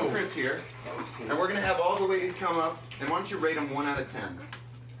sit on Chris here, and we're gonna have all the ladies come up, and why don't you rate them 1 out of 10?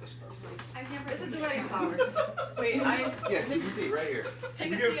 I can't This is the participate. wedding flowers. Wait, I Yeah, take a seat right here.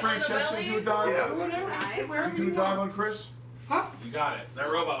 Take You a get seat on the Francesca to do a belly. dive? Yeah. Whatever. I sit wherever You do a you dive want. on Chris? Huh? You got it. That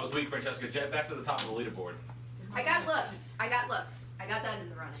robot was weak, Francesca. Jet back to the top of the leaderboard. I got looks. I got that in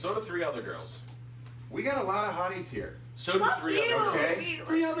the running. So do 3 other girls. We got a lot of hotties here. So do Fuck 3 you. other girls. Okay.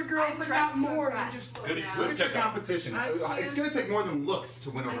 3 other girls I'm that dressed got more to than impress. just. Goody Yeah. slip. Look at your competition. I can't- It's gonna take more than looks to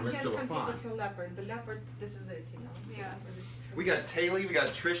win over I Mr. can't compete LaFawn. with your leopard. The leopard, this is it, you know. Yeah. We got Taylor, we got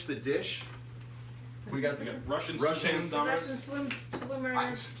Trish the Dish. We got Russian Russian. Suzanne Russian Summers. swimmer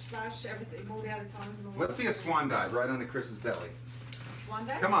I- slash everything. All the other towns in the world. Let's see a swan dive right onto Chris's belly. Swan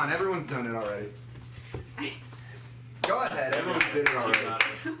dive? Come on, everyone's done it already. Go ahead, everyone did it already.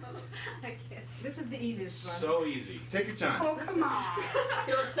 I can't. This is the easiest one. So easy. Take your time. Oh, come on.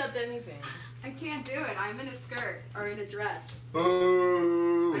 He'll accept anything. I can't do it. I'm in a skirt or in a dress.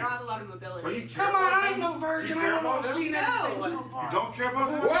 Boo! I don't have a lot of mobility. Well, you care Come on, about I ain't them? no virgin. You I care don't know about if I've them? seen anything so far. You don't care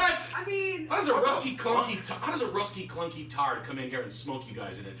about them? What? I mean, How does a rusty clunky how does a rusty clunky tard come in here and smoke you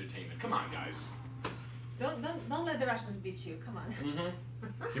guys in entertainment? Come on, guys. Don't let the Russians beat you. Come on. Mm-hmm.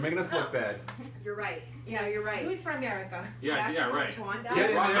 You're making us look bad. you're right. Yeah, you're Do right. it for America. Yeah, right. Swan Get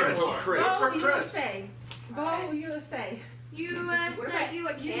dive. in there and Rock Chris. Go for Chris. USA. Go USA. USA. What if I do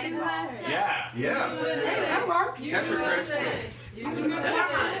a can USA? Yeah. Yeah. Hey, that works. Catch her, Chris. I do not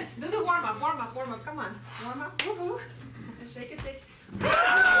have Do the warm up. Come on. Warm up. Woohoo. Shake it, shake.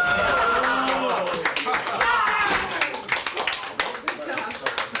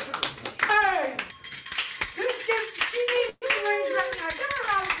 Hey! This gets, she needs the rings right now. Give her a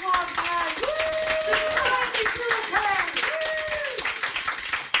round of applause, guys.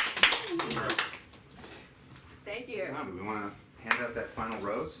 Thank you. Now, do we want to hand out that final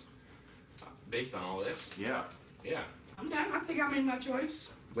rose? Based on all this. Yeah. Yeah. I'm down. I think I made my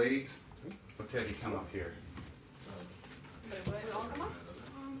choice. Ladies, let's have you come up here.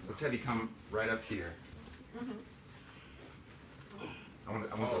 Let's have you come right up here. I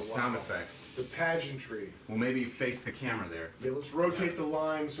want those sound effects. The pageantry. Well, maybe face the camera there. Yeah, let's rotate the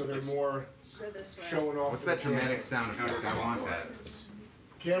lines so they're more showing off. What's to the that dramatic camera. sound effect? I want that.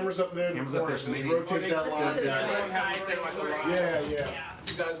 Cameras up there in the Cameras up there, corners. so Let's maybe- rotate that line, guys. Yeah.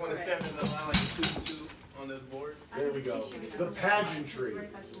 You guys want to stand in the line like 2-2 on the board? There we go. The pageantry.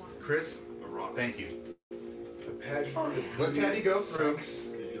 Chris, thank you. The pageantry. Let's have you go through.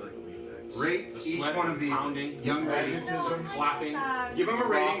 Rate The each sweat one of these pounding. young ladies. Clapping. Give them a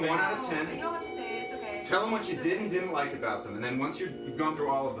rating, 1 out of 10. You don't have to say it. It's okay. Tell them what you did and didn't like about them, and then once you've gone through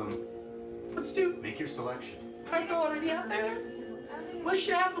all of them, Let's do. make your selection. Can I throw an idea out there? Let's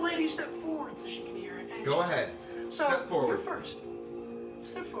have the lady step forward so she can hear it. And Go ahead. So, Step forward. You're first.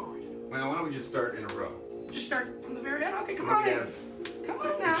 Step forward. Well, why don't we just start in a row? Just start from the very end. Okay, come Why on don't we in. have Come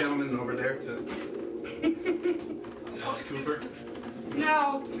on the now. gentleman over there to Alice Cooper.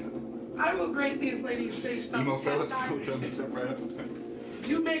 Now, I will grade these ladies based on Emo 10 Phillips. diamonds. Step right up. If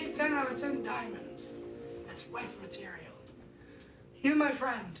you make a 10 out of 10 diamond, that's wife material. You, my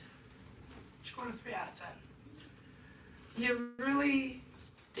friend, scored a 3 out of 10. You really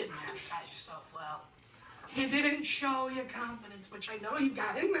didn't advertise yourself well. You didn't show your confidence, which I know you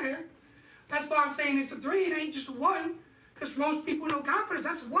got in there. That's why I'm saying it's a 3, it ain't just a 1. Because for most people with no confidence,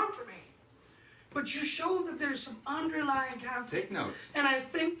 that's a 1 for me. But you showed that there's some underlying confidence. Take notes. And I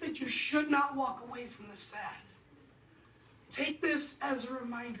think that you should not walk away from this sad. Take this as a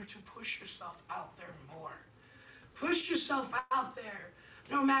reminder to push yourself out there more. Push yourself out there,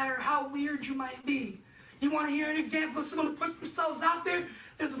 no matter how weird you might be. You want to hear an example of someone who puts themselves out there?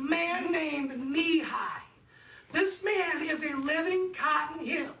 There's a man named Knee High. This man is a living Cotton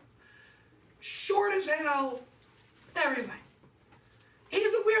Hill. Short as hell, everything.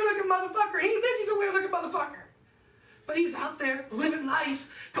 He's a weird-looking motherfucker. He admits he's a weird-looking motherfucker. But he's out there living life,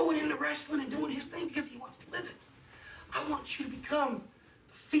 going into wrestling and doing his thing because he wants to live it. I want you to become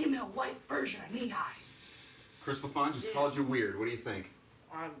the female white version of Knee High. Chris LaFawn just called you weird. What do you think?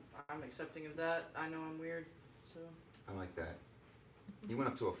 I'm accepting of that. I know I'm weird, so. I like that. You went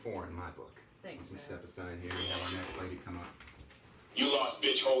up to a 4 in my book. Thanks, Let's man. step aside here and have our next lady come up. You lost,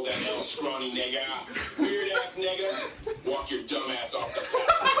 bitch. Hold that L, scrawny nigga. Weird ass nigga. Walk your dumb ass off the pot.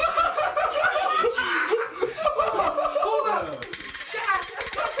 Hold up. God,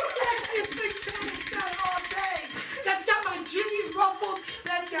 that's not the sexiest thing Jimmy's done all day. That's got my Jimmy's ruffled.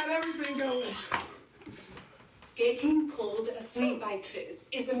 That's got everything going. Getting called a free by Chris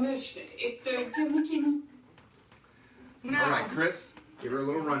is emotional. It's so looking. Now, All right, Chris, give her a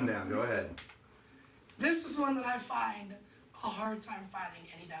little rundown. Go ahead. this is one that I find a hard time finding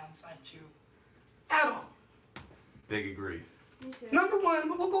any downside to at all. Big agree. Me too. Number one,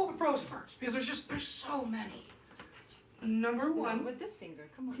 we'll go with pros first because there's so many. Number one, With this finger,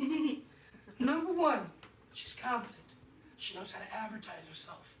 come on. number one, she's confident. She knows how to advertise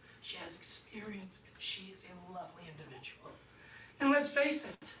herself. She has experience and she is a lovely individual. And let's face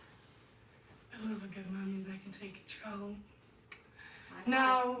it, I love a good mommy that can take control.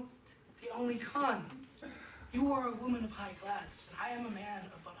 Now, the only con, you are a woman of high class, and I am a man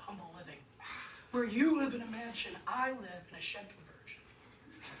of but humble living. Where you live in a mansion, I live in a shed conversion.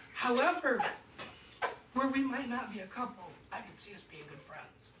 However, where we might not be a couple, I could see us being good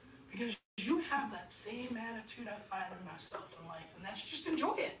friends. Because you have that same attitude I find in myself in life, and that's just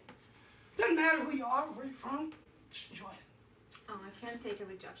enjoy it. Doesn't matter who you are, where you're from, just enjoy it. Oh, I can't take a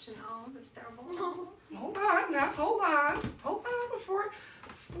rejection. Oh, that's terrible. No. Hold on now, hold on before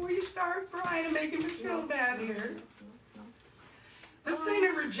you start crying and making me feel bad here. This ain't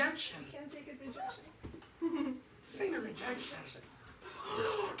a rejection. I can't take a rejection. This ain't a rejection.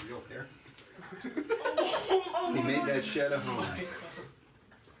 Real hair. He made that shed a home.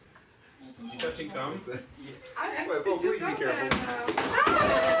 You touching cum? I actually Wait, well, please just be done careful. that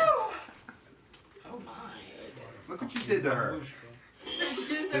now. Oh my. Look what you did to her.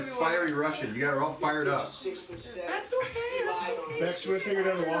 This everywhere. fiery Russian. You got her all fired up. That's okay, that's okay. Bex, you want to take her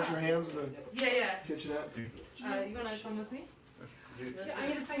down to wash her hands in the Yeah. kitchenette? You wanna come with me? Yeah, I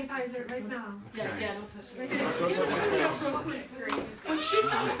need a sanitizer right now. Okay. Yeah, don't touch me. Real quick. When she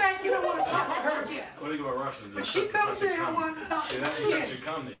comes back, you don't want to talk to her again. What do you think about Russians? When she comes in, I want to talk to That's her what again. should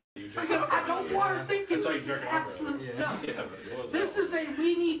come. You jerk Because off I don't want her thinking That's how you this is jerk off, absolute right? no. Yeah, but it was This is a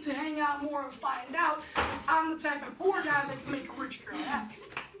we need to hang out more and find out if I'm the type of poor guy that can make a rich girl happy.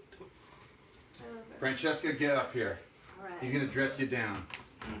 Francesca, get up here. He's gonna dress you down.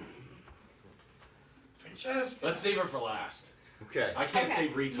 Francesca. Let's save her for last. Okay. I can't Okay.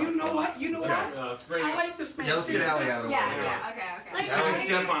 save retard. You know for what? last. You know Let's- what? let's bring I it. like this man. Yeah, let's get Allie out of the way. Yeah, okay. Allie, Allie,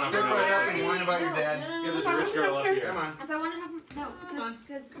 step on step her. right up and whine about your dad. Yeah, there's a rich girl up here. Come on. If I want to have no,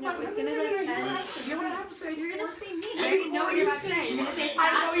 because Come no, on, it's no, gonna no, like no, you end. don't have to say. You're gonna have to say. You're gonna say me. I Hey, already know what you're about to you say. You're gonna say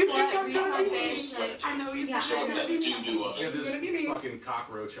I know you fat think I'm slut, gonna be retard mean. bitch. I know you Yeah. think I'm gonna be mean. Let's get You're gonna be this mean. fucking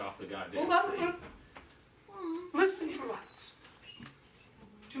cockroach off the goddamn Hold up. screen. Listen for once.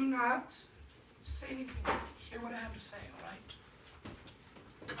 Do not say anything. Hear what I have to say, all right?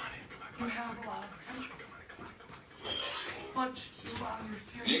 Come on in, You have a lot of potential. But you are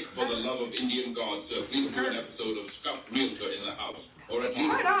refusing. Nick, for the love of Indian gods, please do an episode of Scuffed Realtor in the house. Or at least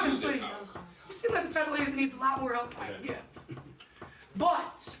Quite use honestly, this house. you seem like the type of lady that needs a lot more help than I can give.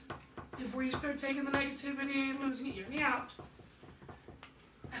 But if we start taking the negativity and losing it, hear me out.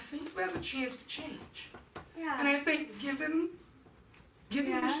 I think you have a chance to change. Yeah. And I think giving Yeah.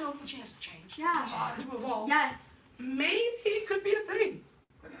 yourself a chance to change, Yeah. to evolve, Yes. maybe it could be a thing.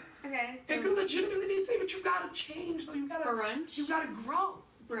 Okay. It could legitimately be a thing, but you gotta change though. You gotta Brunch? You gotta grow.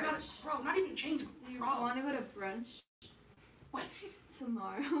 You gotta Brunch. grow. Not even change, but Do you grow. want to go to brunch When?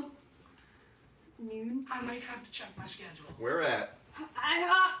 tomorrow? Noon. I might have to check my schedule. Where at?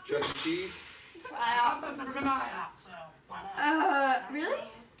 IHOP. Chuck E. Cheese? I've never been to IHOP, so why not? Really?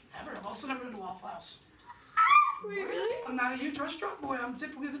 Never. I've also never been to Waffle House. Wait, really? I'm not a huge restaurant boy. I'm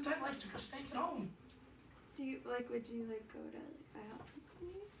typically the type that likes to cook steak at home. Do you like? Would you like go to like IHOP?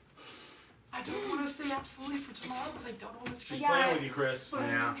 I don't want to say absolutely for tomorrow because I don't know when it's She's going playing with you, Chris. But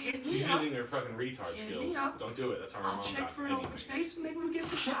Yeah. hit me She's up. using her fucking retard Hit skills. me up. Don't do it. That's how her I'll mom check got for an anything. open space and maybe we get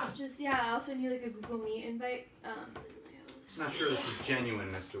the shot. Just I'll send you like a Google Meet invite. I'm not sure this is genuine,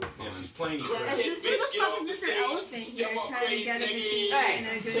 Mr. Yeah, LaFawn. she's playing you, Yeah, Chris. this is the fucking Mr. Elephant here trying to get everything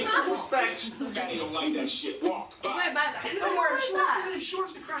in a good respect. You don't like that shit. Walk. Bye. Wait, bye bye. Don't worry. If she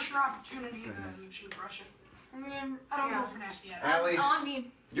wants to crush her opportunity, then she can crush it. I mean, I don't go for nasty attitude. Allie, on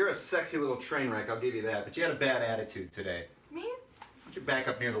me. you're a sexy little train wreck, I'll give you that, but you had a bad attitude today. Me? Why don't you back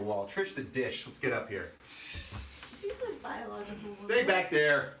up near the wall? Trish the dish, let's get up here. She's a biological. Stay back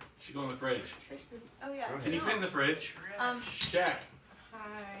there. She go in the fridge. Oh yeah. Can you fit in the fridge? Jack.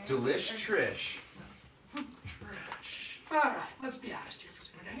 Hi. Delish Trish. All right, let's be honest here for a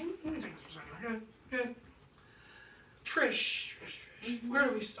second. Okay? Let me take this for a second. Okay? Good. Trish, where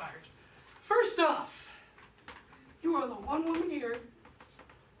do we start? First off, you are the one woman here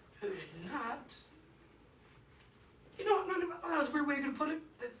who did not, you know, that was a weird way to put it,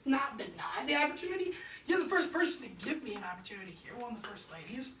 not deny the opportunity. You're the first person to give me an opportunity here, one of the first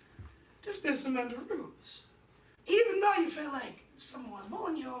ladies. Just did some under rules. Even though you feel like someone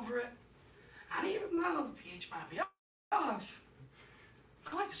mulling you over it, and even though the pH might be off,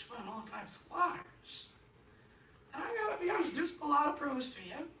 I like to swim in all types of waters. And I gotta be honest, there's a lot of pros to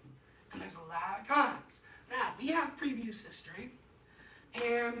you, and there's a lot of cons. Now, we have previous history,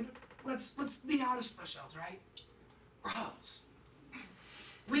 and let's be honest with ourselves, right? We're hoes.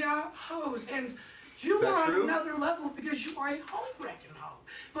 We are hoes, and you are on another level because you are a home-wrecking hoe.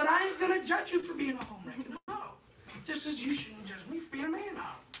 But I ain't gonna judge you for being a home-wrecking hoe, just as you shouldn't judge me for being a man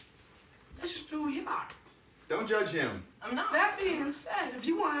hoe. That's just who we are. Don't judge him. I'm not. That being said, if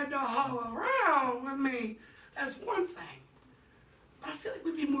you wanted to hoe around with me, that's one thing. But I feel like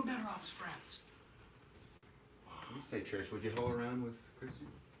we'd be more better off as friends. What do you say, Trish? Would you hoe around with Chrissy?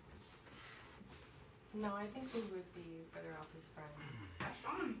 No, I think we would be better off as friends. That's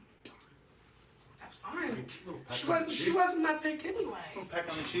fine. That's fine. She wasn't my pick anyway. A little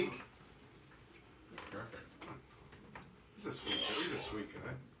peck on the cheek. Perfect. He's a sweet guy. He's a sweet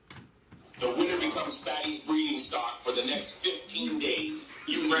guy. The winner becomes Fatty's breeding stock for the next 15 days.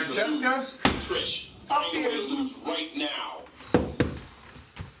 You need to lose. Trish, find a way to lose right now.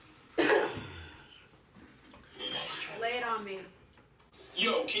 Lay it on me.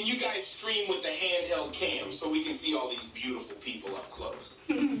 Yo, can you guys stream with the handheld cam so we can see all these beautiful people up close?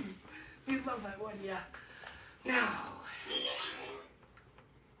 We love that one, yeah. Now.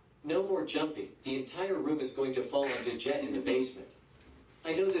 No more jumping. The entire room is going to fall onto Jet in the basement.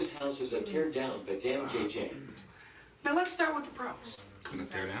 I know this house is a tear down, but damn JJ. Now let's start with the pros. Gonna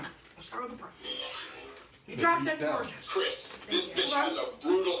tear down? Let's start with the pros. You dropped that gorgeous. Chris, this bitch has a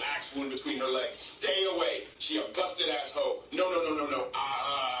brutal axe wound between her legs. Stay away. She a busted ass hoe. No.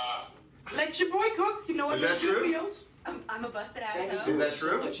 Let your boy cook. You know what? Is that true? Meals. I'm a busted ass hoe. Is that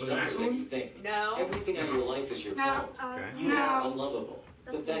true? With an axe wound? No. Everything in your life is your fault. You No. are unlovable.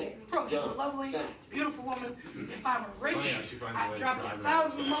 Pathetic. Pros, you're Dumb. lovely, Fat. beautiful woman. If I were rich, finds a I'd way to drop you drive her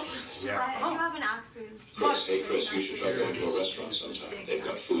 1,000 a month just to sit right I do home. have an axe wound. Hey, Chris, you should try going to a restaurant sometime. They've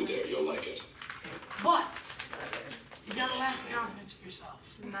got food there. You'll like it. But you gotta lack confidence in yourself.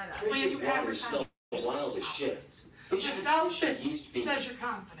 When you Trish's water advertise smells wild as shit. this outfit says you're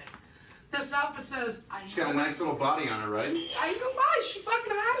confident. This outfit says I know. She's got a nice little body on her, right? I ain't gonna lie, she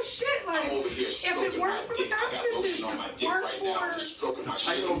fucking hot as shit. Like, I'm over here if stroking it my weren't for the dick. I got confidence, lotion on my dick right now. I'm just stroking my Tight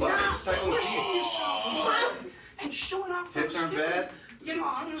shit. little body. Tight little pushing cheek. yourself and showing off Tits those aren't skills, bad. you know,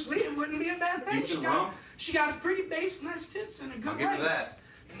 honestly, it wouldn't be a bad thing. Decent rump. She got a pretty base, nice tits, and a good I'll give her waist. that.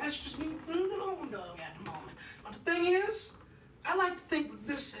 And that's just me, the home dog at the moment. But the thing is, I like to think what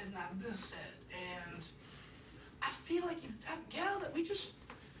this said, not this said. And I feel like you're the type of gal that we just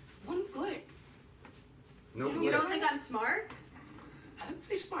wouldn't click. No You don't think I'm smart? I didn't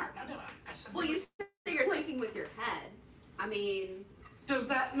say smart, now did I? I said Well, you said you're thinking with your head. I mean, does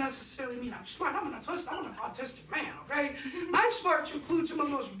that necessarily mean I'm smart? I'm an autistic man, okay? My smarts include some of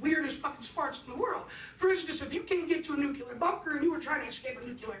the most weirdest fucking smarts in the world. For instance, if you can't get to a nuclear bunker and you were trying to escape a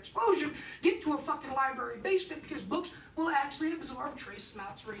nuclear explosion, get to a fucking library basement because books will actually absorb trace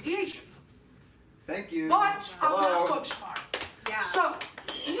amounts of radiation. Thank you. But I'm Hello. not book smart. yeah. So,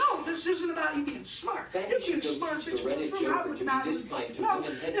 no, this isn't about you being smart. You can be smart bitch in this room. I would not even fucking know,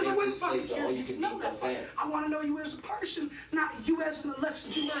 because I wouldn't fucking care to get to know that way. I want to know you as a person, not you as in the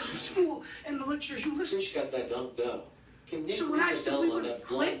lessons you learned in school and the lectures you listened to. Trish got that dump dough. Can Nick So when I ring the said bell we on would that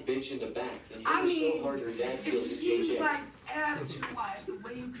click, blind bitch in the back and hit I her so mean, hard her dad it feels it's seems JJ? like attitude-wise, the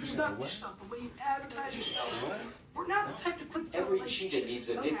way you conduct yourself, the way you advertise yourself, we're not the type to click for a Every relationship. cheetah needs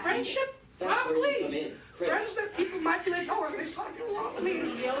a dick. Friendship? That's where you come Probably. in, Chris. Friends that people might be like, oh, are they fucking wrong? I mean,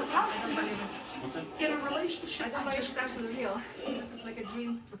 possibly, but in a relationship, I thought this was actually real. This is like a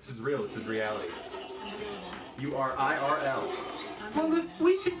dream. This is real. This is reality. You are IRL. well, if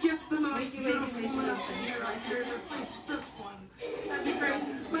we could get the most beautiful woman up in here right here to replace this one, that'd be great.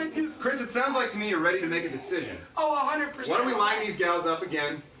 My beautiful. Chris, it sounds like to me you're ready to make a decision. Oh, 100%. Why don't we line these gals up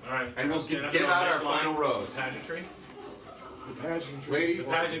again? All right. And we'll stand up give on out this our line. final rose. Pageantry. The pageantry. Ladies,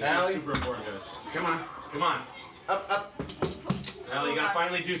 The pageantry Allie, is super important, guys. come on. Come on. Up. Allie, you gotta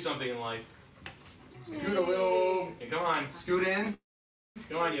finally do something in life. Scoot a little. Hey, come on. Scoot in.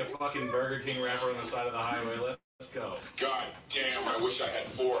 Come on, you fucking Burger King rapper on the side of the highway. Let's go. God damn, I wish I had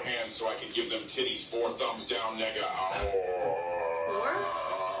 4 hands so I could give them titties 4 thumbs down, nigga.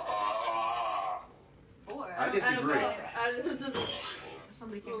 Four? I disagree.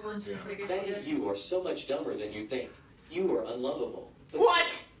 Somebody can Betty, you are so much dumber than you think. You are unlovable.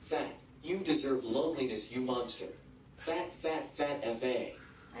 What? Fat. You deserve loneliness, you monster. Fat, fat, fat F.A.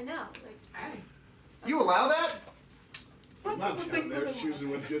 I know, like. Hey. You allow that? I'm not down there choosing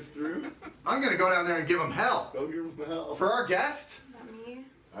what gets through. I'm gonna go down there and give him hell. Don't give him hell. For our guest? Not me.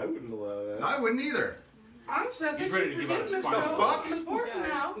 I wouldn't allow that. I wouldn't either. Honestly, I He's think ready to give out his forgiveness, final though, fuck? is important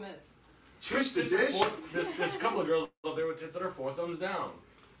now. Twist the dish? There's a couple of girls up there with tits that are 4 thumbs down.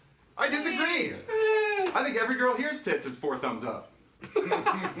 I disagree. I think every girl here's tits is 4 thumbs up.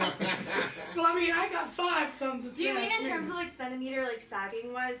 Well, I mean, I got 5 thumbs up. Do you mean in terms of like centimeter, like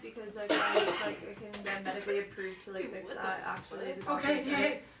sagging wise? Because like it can get medically approved to like fix that actually. Okay,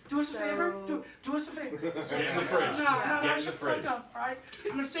 yeah. Do us a favor. Do us a favor. Get in the fridge. No, Get in the fridge. All right.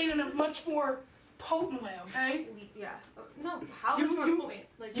 I'm gonna say it in a much more potent way. Okay. Yeah. No. How You- much more you- point?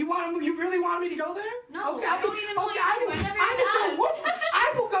 Like You really want me to go there? No, Okay, I don't even believe you. I never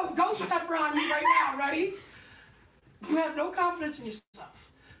I will go ghost pepper on you right now. Ready? You have no confidence in yourself.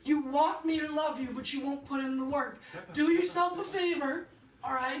 You want me to love you, but you won't put in the work. Do yourself a favor,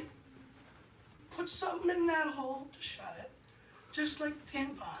 all right? Put something in that hole to shut it, just like the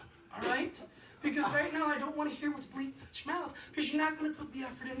tampon, all right? Because right now I don't want to hear what's bleeding out your mouth, because you're not going to put the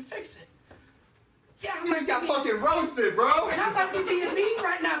effort in to fix it. Yeah, You just got fucking roasted, bro. And I'm not being mean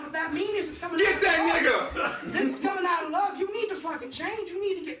right now, but that meanness is coming out. Get that nigga! This is coming out of love. You need to fucking change. You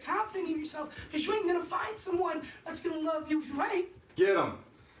need to get confident in yourself, because you ain't gonna find someone that's gonna love you right. Get him.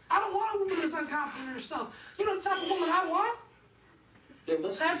 I don't want a woman that's unconfident in herself. You know the type of woman I want? There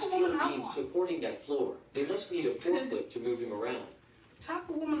must be Type of woman steel I beams want. supporting that floor. They must need a forklift to move him around. The type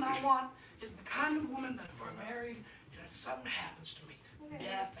of woman I want is the kind of woman that if we're married and if something happens to me,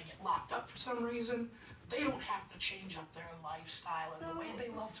 death, I get locked up for some reason, they don't have to change up their lifestyle and the way they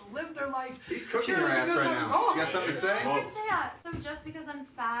love to live their life. He's cooking your purely ass because right I'm now. gone. You got something to say? I have to say that. So just because I'm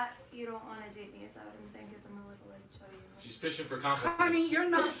fat, you don't want to date me? Is that what I'm saying? Because I'm a little like chubby. She's fishing for compliments. Honey, you're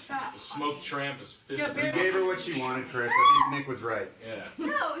not fat. The smoked tramp is fishing Yeah, for You baby. gave her what she wanted, Chris. I think Nick was right. Yeah.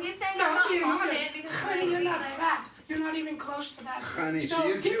 No, he's saying No, I'm not being confident honest. because Honey, you're not fat. You're not even close to that. Honey, So she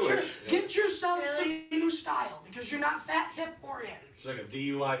is get Jewish. Get yourself Really? some new style because you're not fat, hip, or in. She's like a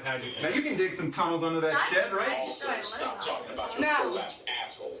DUI pageant. Now you can dig some tunnels under that shed, right? Also, stop talking about your Now- prolapsed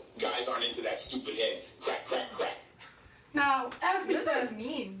asshole. Guys aren't into that stupid head. Crack, crack, crack. Now, as we What does said, that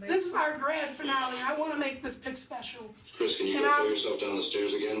mean? Like, this is our grand finale. I want to make this pick special. Chris, can you And go throw I'm- yourself down the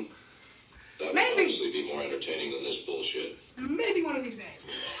stairs again? That would Maybe. obviously be more entertaining than this bullshit. Maybe one of these days.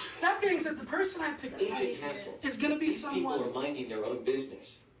 That being said, the person I picked tonight Agent Hassel, is going to be these people someone. are minding their own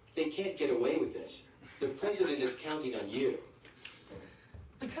business. They can't get away with this. The president is counting on you.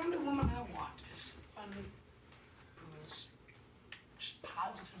 The kind of woman I want is someone who's just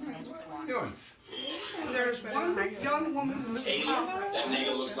positive and knows what they What are want. you doing? And there's one young woman who's Taylor, that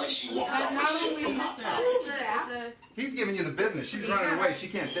nigga looks like she walked that off not a ship only from Hot proves Topic. that, He's giving you the business. She's running away. She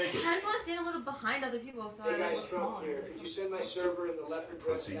can't take it. I just want to stand a little behind other people so I Hey look guys, Trump smaller. here. Could you send my server and the leopard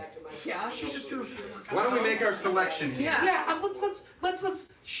dress Pussy. back to my Yeah. she's just doing work. Why don't we make our selection here? Yeah. Yeah, let's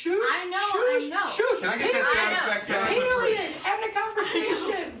shoot. I know, shoot, I know. Shoot. Can I get that sound effect back? Alien, end the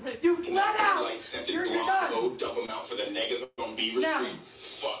conversation. You let out. Light scented You're blonde done. go dump him out for the niggas on Beaver Now. Street.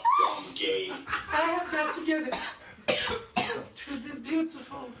 Fuck dumb gay. I have got to give it to the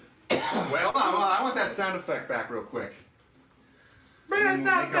beautiful. Wait, hold on. I want that sound effect back real quick. Bring And us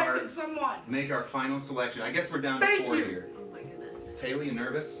we'll out make our- back to someone. Make our final selection. I guess we're down to Thank 4 you. here. oh my goodness. Taylor, you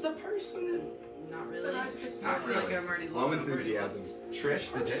nervous? The person Not really. that I picked Not tonight. really. Like I'm already Low low, I'm already enthusiasm.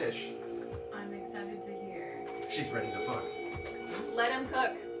 Trish the dish. I'm excited to hear. She's ready to fuck. Let him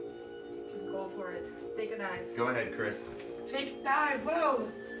cook. Just go for it. Take a dive. Go ahead, Chris. Take a dive.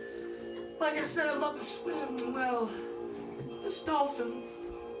 Well, like I said, I love to swim. And well, this dolphin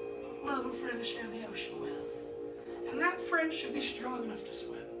love a friend to share the ocean with. And that friend should be strong enough to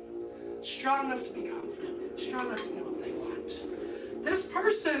swim. Strong enough to be confident. Strong enough to know what they want. This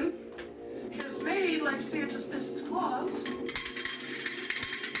person is made like Santa's Mrs. Claus.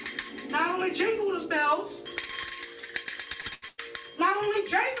 Not only jingled his bells,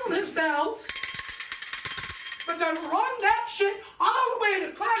 but then run that shit all the way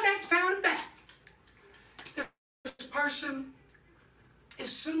to climax town and back. This person is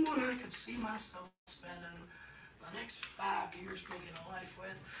someone I could see myself spending the next 5 years making a life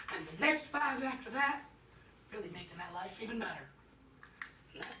with, and the next 5 after that, really making that life even better.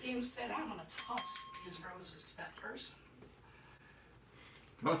 And that being said, I'm gonna toss these roses to that person.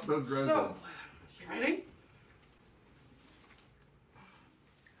 Toss those roses. So, you ready?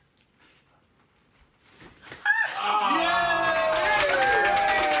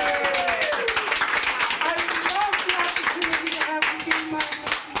 I love the opportunity to have you be my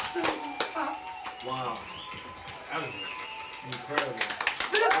husband. Wow. That was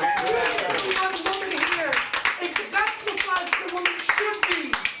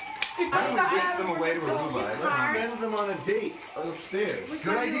a date upstairs.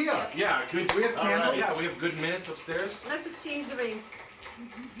 Good idea. Yeah, good. We have candles? Yeah, we have good minutes upstairs. Let's exchange the rings.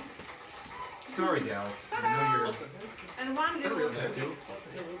 Sorry, Dallas. I know you're And one Is that a real tattoo?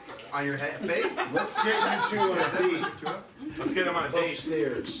 On your face? Let's get you two on a date. Let's get them on a date.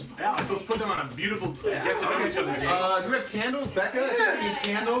 Upstairs. Yeah, let's put them on a beautiful get to know each other date. Do we have candles? Becca? Need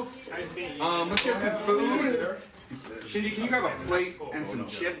candles? Let's get some food. Shinji, can you grab a plate and some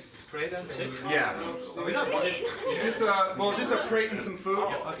chips? Yeah. Just a plate and some food.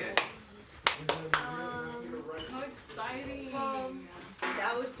 Okay. How exciting.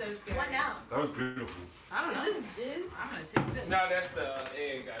 That was so scary. What now? That was beautiful. I don't know. Is this jizz? I'm gonna take this. No, that's the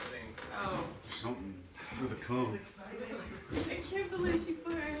egg, I think. Oh. Something with a comb. I can't believe she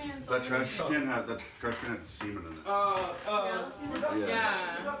put her hands on That trash can had semen in it.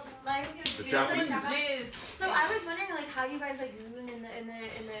 Yeah. Like, The do you guys, like, Japanese. jack off? Jizz. So I was wondering like how you guys like even in the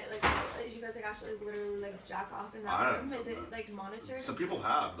like you guys like actually literally like jack off in I that don't room? Is know. it like monitored? Some people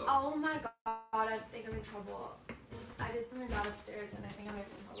have though. Oh my god, I think I'm in trouble. I did something bad upstairs and I think I'm in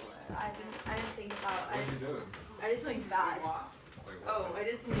trouble. I didn't think about What did you do? I did something bad. Oh, I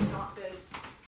did something not good.